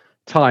best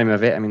time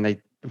of it. I mean, they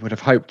would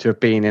have hoped to have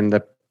been in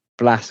the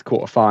last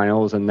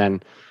quarterfinals, and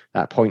then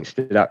that points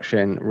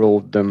deduction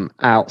ruled them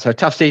out. So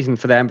tough season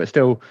for them, but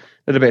still a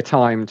little bit of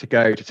time to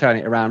go to turn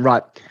it around.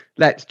 Right,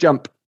 let's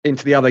jump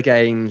into the other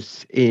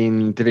games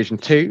in Division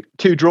 2.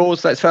 2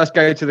 draws. Let's first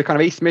go to the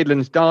kind of East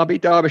Midlands derby.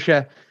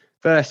 Derbyshire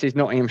versus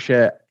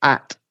Nottinghamshire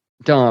at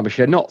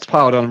Derbyshire. Notts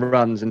piled on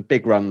runs and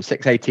big runs,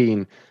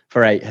 618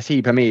 for 8.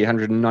 Haseeb Hamid,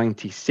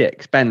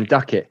 196. Ben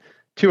Duckett,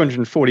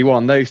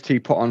 241. Those two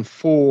put on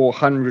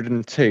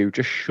 402,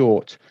 just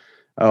short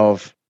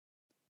of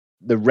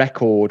the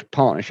record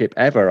partnership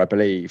ever, I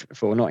believe,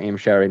 for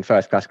Nottinghamshire in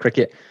first-class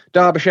cricket.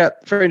 Derbyshire,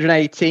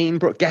 318.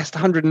 Brooke Guest,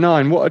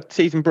 109. What a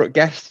season Brooke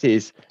Guest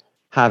is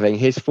having.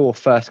 His 4th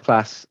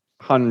first-class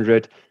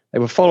 100. They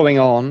were following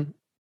on,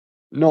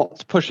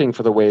 not pushing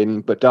for the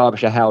win, but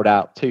Derbyshire held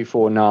out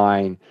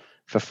 249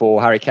 for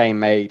 4. Harry Kane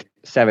made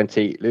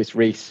 70. Lewis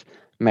Rees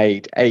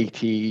made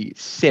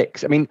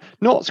 86. I mean,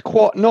 not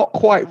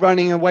quite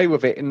running away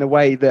with it in the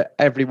way that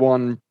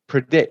everyone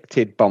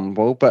predicted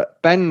Bumble,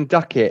 but Ben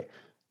Duckett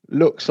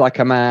looks like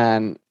a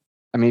man.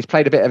 I mean, he's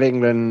played a bit of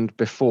England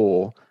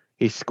before.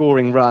 He's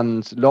scoring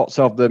runs, lots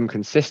of them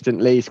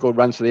consistently. He scored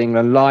runs for the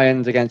England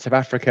Lions against South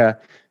Africa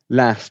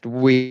last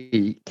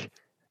week.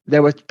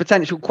 There were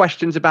potential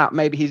questions about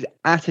maybe his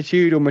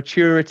attitude or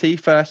maturity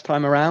first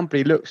time around, but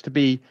he looks to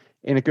be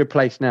in a good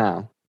place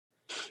now.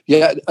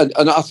 Yeah,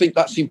 and I think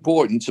that's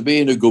important, to be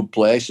in a good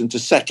place and to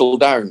settle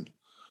down.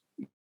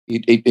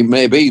 It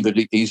may be that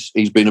he's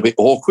been a bit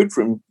awkward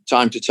from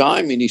time to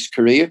time in his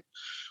career,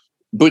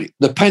 but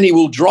the penny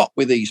will drop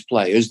with these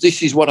players.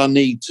 This is what I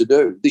need to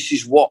do. This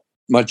is what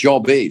my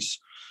job is.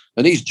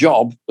 And his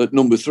job at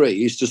number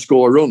 3 is to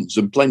score runs,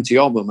 and plenty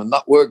of them. And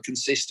that word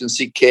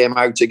consistency came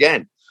out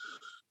again.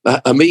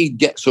 Hamid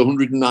gets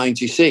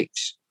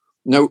 196.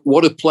 Now,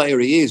 what a player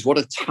he is, what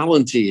a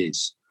talent he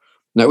is.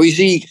 Now, is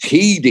he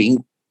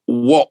heeding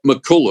what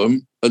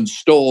McCullum and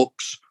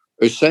Stokes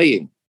are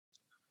saying?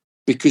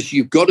 Because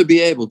you've got to be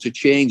able to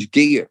change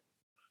gear.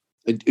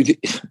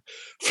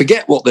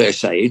 Forget what they're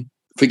saying.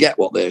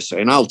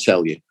 I'll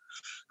tell you.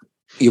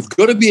 You've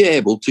got to be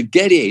able to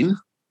get in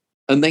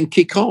and then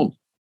kick on,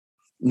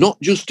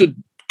 not just to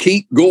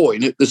keep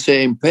going at the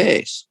same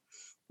pace.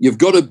 You've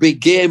got to be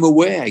game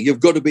aware. You've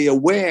got to be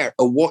aware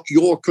of what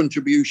your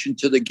contribution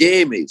to the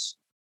game is,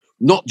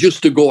 not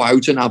just to go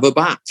out and have a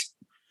bat.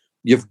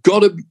 You've got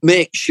to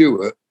make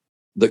sure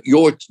that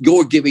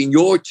you're giving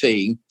your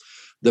team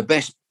the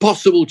best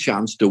possible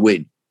chance to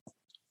win.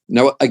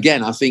 Now,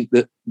 again, I think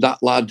that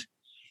lad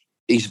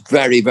is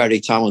very, very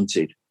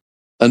talented,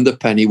 and the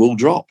penny will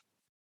drop.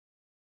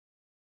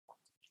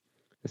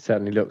 It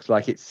certainly looks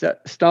like it's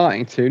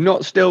starting to,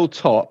 not still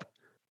top,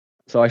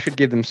 so I should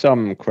give them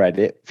some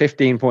credit.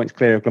 15 points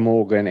clear of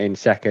Glamorgan in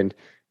second,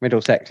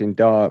 Middlesex and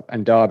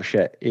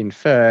Derbyshire in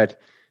third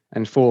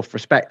and fourth,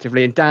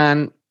 respectively. And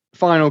Dan,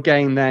 final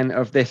game then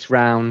of this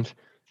round.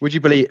 Would you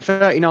believe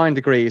 39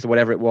 degrees or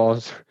whatever it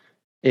was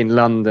in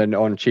London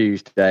on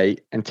Tuesday,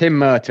 and Tim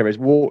Murtagh has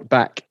walked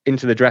back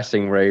into the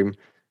dressing room,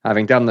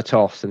 having done the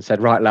toss, and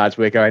said, right, lads,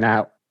 we're going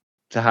out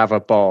to have a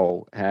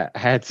bowl.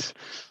 Heads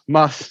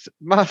must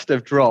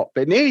have dropped,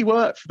 but it nearly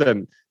worked for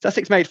them.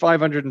 Sussex made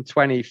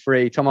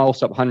 523, Tom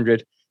Alsop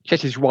 100,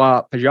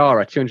 Cheteshwar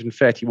Pujara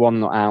 231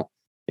 not out,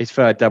 his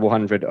third double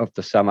 100 of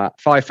the summer.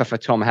 5 for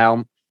Tom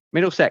Helm.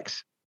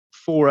 Middlesex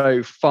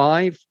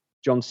 405.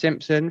 John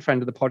Simpson,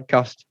 friend of the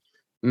podcast,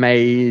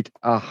 made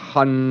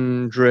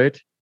 100.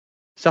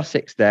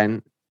 Sussex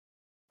then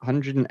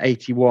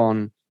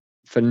 181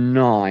 for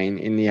 9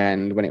 in the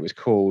end when it was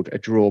called a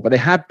draw, but they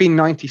had been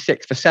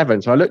 96 for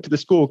 7. So I looked at the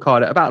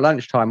scorecard at about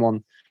lunchtime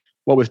on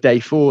what was day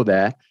 4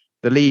 there.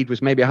 The lead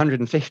was maybe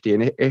 150,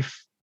 and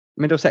if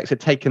Middlesex had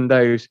taken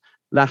those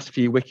last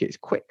few wickets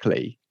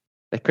quickly,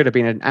 there could have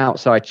been an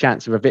outside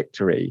chance of a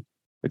victory.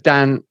 But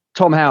Dan,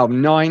 Tom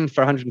Helm, 9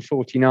 for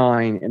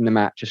 149 in the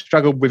match, has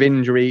struggled with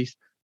injuries,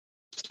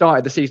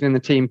 started the season in the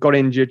team, got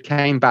injured,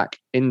 came back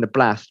in the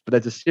blast, but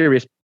there's a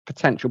serious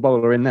potential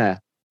bowler in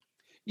there.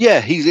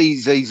 Yeah,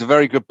 he's a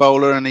very good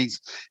bowler, and he's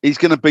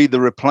going to be the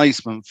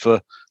replacement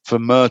for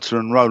Murtagh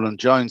and Roland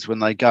Jones when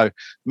they go.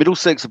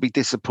 Middlesex will be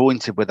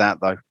disappointed with that,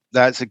 though.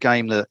 That's a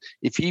game that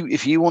if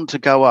you want to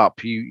go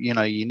up, you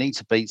need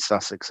to beat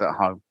Sussex at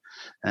home,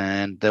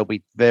 and they'll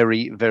be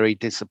very, very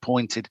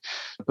disappointed.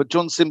 But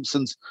John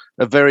Simpson's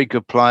a very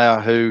good player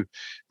who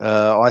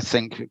I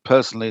think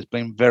personally has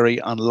been very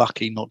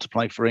unlucky not to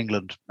play for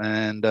England.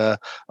 And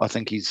I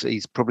think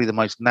he's probably the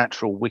most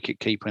natural wicket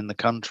keeper in the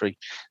country.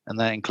 And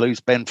that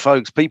includes Ben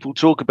Foakes. People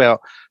talk about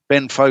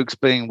Ben Foakes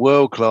being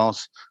world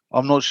class.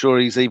 I'm not sure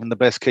he's even the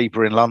best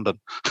keeper in London.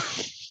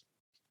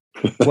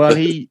 Well,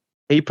 he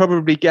he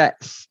probably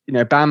gets,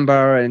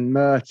 Bamba and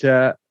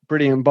Murta,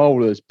 brilliant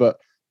bowlers, but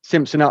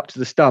Simpson up to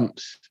the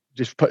stumps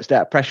just puts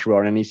that pressure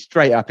on, and he's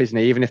straight up, isn't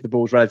he? Even if the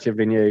ball's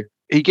relatively new.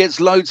 He gets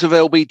loads of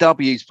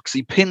LBWs because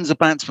he pins a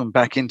batsman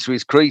back into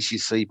his crease, you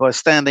see, by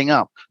standing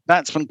up.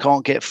 Batsman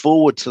can't get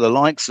forward to the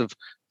likes of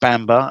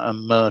Bamba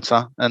and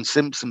Murta, and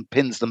Simpson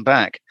pins them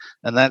back.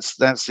 And that's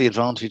the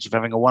advantage of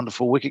having a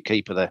wonderful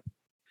wicketkeeper there.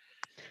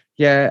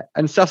 Yeah,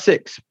 and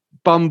Sussex,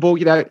 Bumble,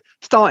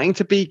 starting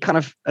to be kind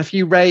of a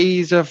few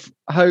rays of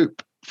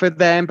hope for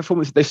them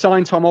performance. They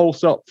signed Tom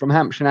Alsop from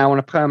Hampshire now on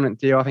a permanent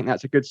deal. I think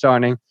that's a good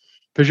signing.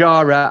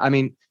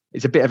 Pujara,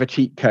 it's a bit of a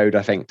cheat code,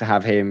 I think, to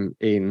have him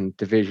in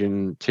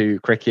Division 2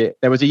 cricket.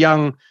 There was a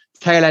young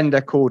tail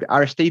ender called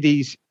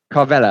Aristides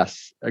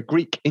Karvelas, a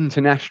Greek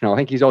international. I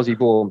think he's Aussie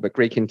born, but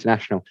Greek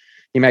international.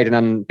 He made an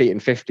unbeaten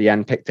 50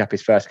 and picked up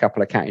his first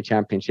couple of county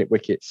championship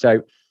wickets.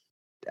 So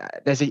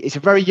it's a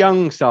very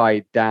young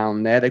side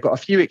down there. They've got a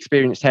few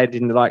experienced heads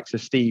in the likes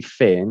of Steve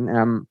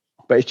Finn,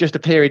 but it's just a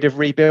period of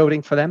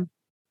rebuilding for them.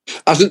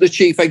 Hasn't the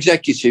chief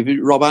executive,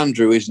 Rob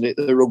Andrew, isn't it,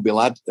 the rugby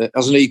lad,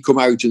 hasn't he come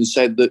out and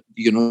said that,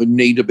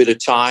 need a bit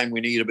of time,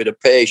 we need a bit of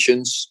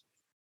patience,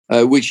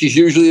 which is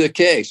usually the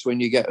case when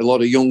you get a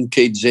lot of young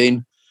kids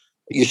in.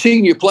 Your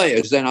senior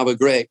players then have a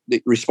great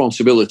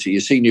responsibility.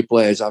 Your senior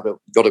players have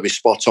got to be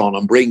spot on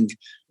and bring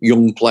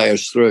young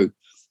players through.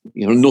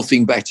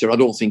 Nothing better. I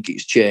don't think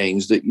it's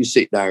changed that you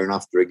sit down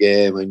after a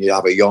game and you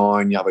have a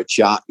yarn, you have a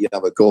chat, you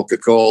have a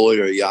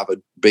Coca-Cola or you have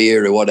a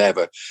beer or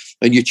whatever,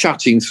 and you're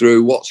chatting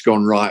through what's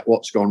gone right,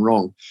 what's gone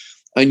wrong.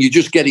 And you're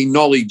just getting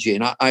knowledge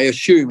in. I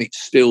assume it's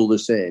still the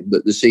same,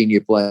 that the senior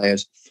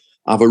players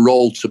have a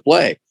role to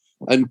play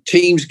and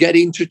teams get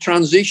into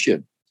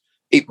transition.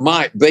 It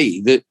might be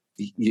that,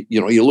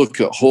 you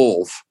look at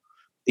Hove,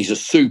 he's a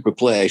super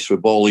place for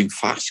bowling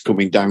fast,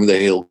 coming down the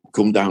hill,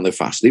 come down the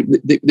fast.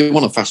 They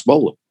want a fast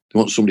bowler. They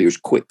want somebody who's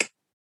quick.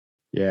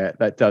 Yeah,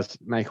 that does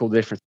make all the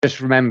difference.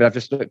 Just remember, I've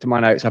just looked at my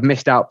notes. I've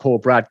missed out poor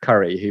Brad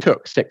Curry, who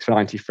took 6 for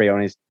 93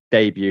 on his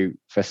debut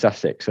for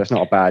Sussex. So it's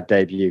not a bad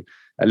debut.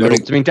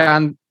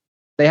 Dan,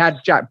 they had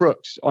Jack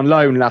Brooks on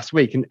loan last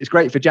week, and it's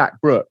great for Jack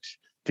Brooks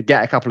to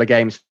get a couple of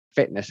games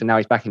fitness, and now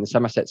he's back in the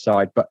Somerset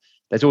side. But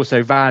there's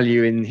also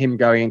value in him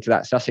going into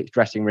that Sussex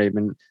dressing room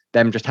and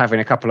them just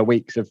having a couple of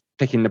weeks of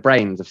picking the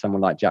brains of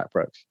someone like Jack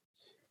Brooks.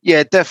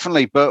 Yeah,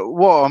 definitely. But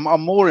what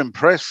I'm more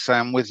impressed,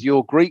 Sam, with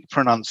your Greek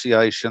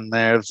pronunciation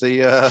there of say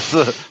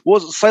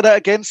that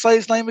again. Say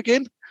his name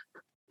again.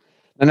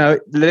 No,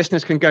 the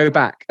listeners can go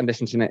back and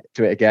listen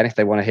to it again if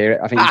they want to hear it.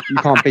 I think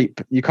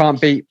you can't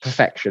beat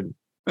perfection.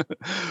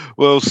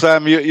 Well,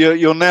 Sam,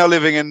 you're now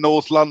living in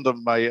North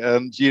London, mate,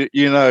 and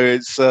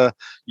it's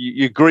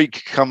your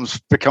Greek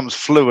becomes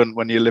fluent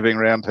when you're living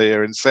around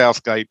here in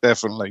Southgate,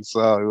 definitely.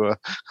 So,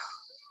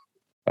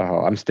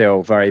 I'm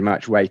still very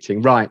much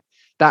waiting. Right,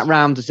 that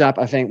rounds us up.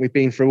 I think we've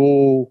been through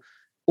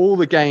all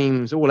the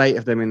games, all 8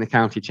 of them in the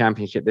county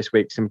championship this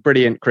week. Some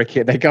brilliant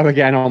cricket. They go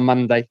again on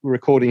Monday. We're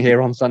recording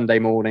here on Sunday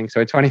morning,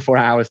 so in 24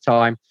 hours'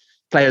 time.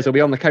 Players will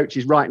be on the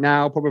coaches right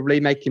now,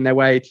 probably making their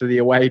way to the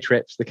away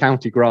trips. The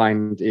county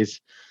grind is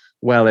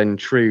well and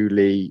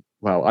truly,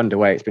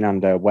 underway. It's been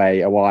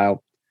underway a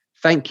while.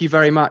 Thank you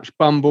very much,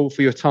 Bumble,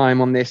 for your time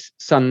on this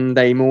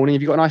Sunday morning.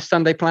 Have you got a nice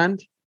Sunday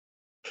planned?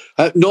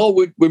 No,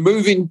 we're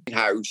moving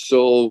house.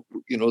 So,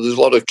 there's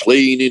a lot of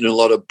cleaning, a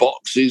lot of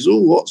boxes.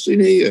 Oh, what's in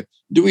here?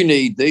 Do we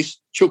need this?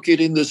 Chuck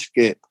it in the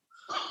skip.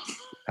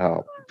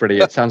 Oh,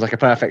 brilliant. Sounds like a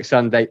perfect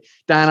Sunday.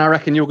 Dan, I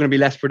reckon you're going to be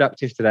less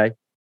productive today.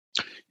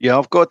 Yeah,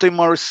 I've got to do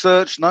my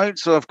research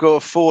notes. So I've got a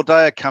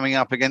 4-dayer coming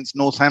up against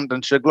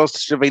Northamptonshire,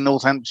 Gloucestershire v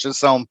Northamptonshire.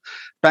 So I'm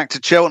back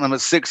to Cheltenham at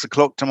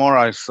 6:00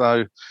 tomorrow.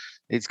 So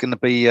it's going to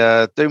be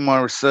doing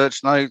my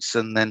research notes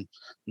and then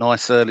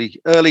nice early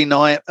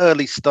night,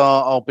 early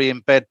start. I'll be in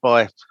bed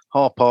by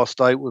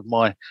 8:30 with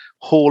my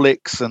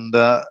Horlicks and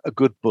a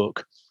good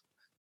book.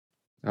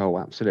 Oh,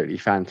 absolutely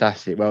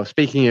fantastic. Well,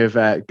 speaking of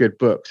good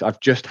books, I've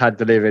just had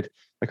delivered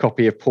a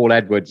copy of Paul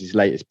Edwards'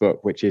 latest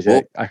book, which is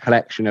a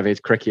collection of his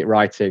cricket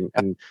writing.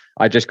 And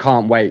I just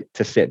can't wait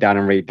to sit down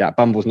and read that.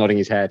 Bumble's nodding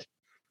his head.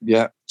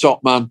 Yeah,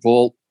 top man,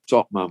 Paul.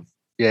 Top man.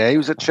 Yeah, he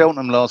was at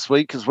Cheltenham last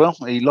week as well.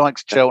 He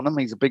likes Cheltenham.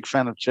 He's a big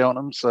fan of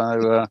Cheltenham.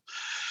 So,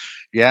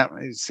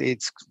 it's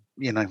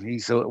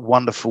he's a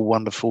wonderful,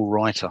 wonderful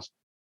writer.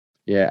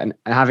 Yeah, and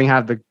having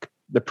had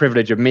the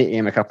privilege of meeting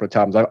him a couple of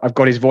times, I've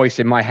got his voice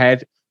in my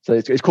head. So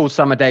it's called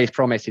Summer Days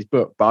Promise, his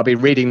book. But I'll be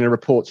reading the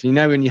reports. And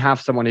when you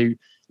have someone who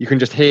you can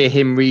just hear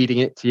him reading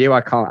it to you,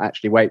 I can't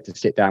actually wait to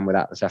sit down with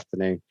that this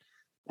afternoon.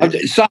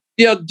 So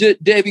you had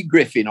David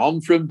Griffin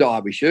on from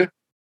Derbyshire.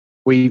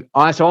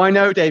 So I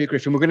know David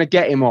Griffin. We're going to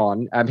get him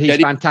on. He's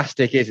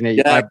fantastic, isn't he?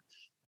 Yeah.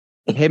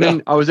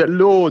 I was at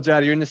Lord's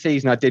earlier in the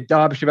season. I did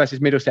Derbyshire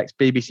versus Middlesex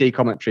BBC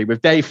commentary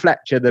with Dave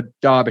Fletcher, the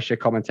Derbyshire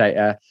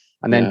commentator,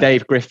 and then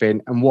Dave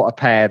Griffin. And what a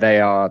pair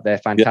they are. They're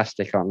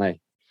fantastic, aren't they?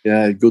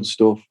 Yeah, good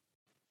stuff.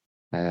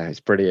 It's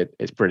brilliant.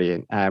 It's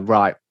brilliant.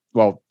 Right.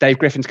 Well, Dave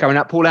Griffin's coming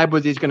up. Paul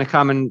Edwards is going to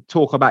come and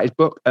talk about his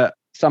book at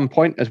some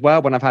point as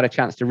well when I've had a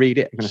chance to read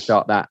it. I'm going to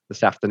start that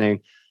this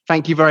afternoon.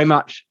 thank you very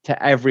much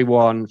to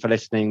everyone for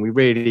listening. We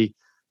really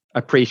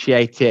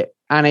appreciate it.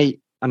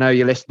 Annie, I know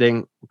you're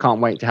listening. We can't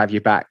wait to have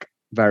you back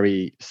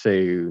very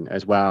soon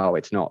as well.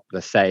 It's not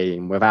the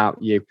same without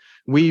you.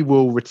 We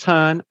will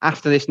return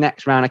after this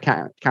next round of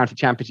county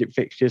championship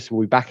fixtures.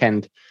 We'll be back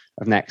end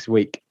of next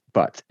week.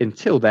 But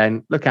until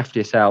then, look after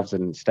yourselves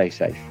and stay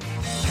safe.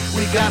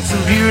 We got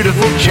some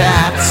beautiful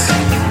chats.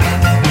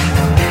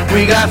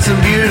 We got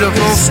some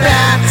beautiful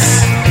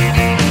stats.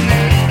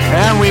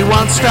 And we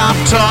won't stop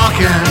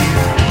talking.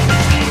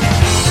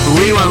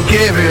 We won't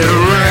give it a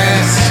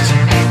rest.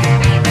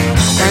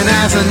 And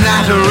as a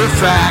matter of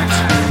fact,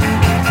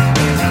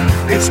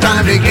 it's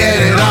time to get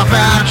it off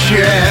our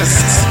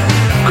chests.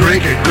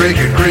 Cricket,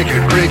 cricket,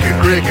 cricket, cricket,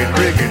 cricket,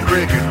 cricket,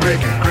 cricket,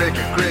 cricket,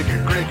 cricket,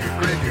 cricket, cricket,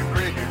 cricket,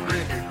 cricket,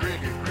 cricket,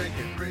 cricket,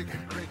 cricket,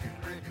 cricket,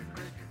 cricket,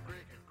 cricket.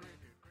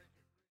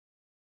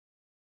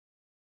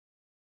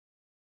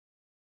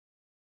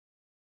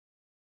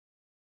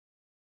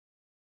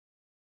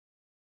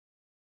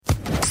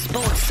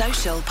 Sports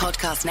Social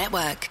Podcast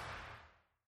Network.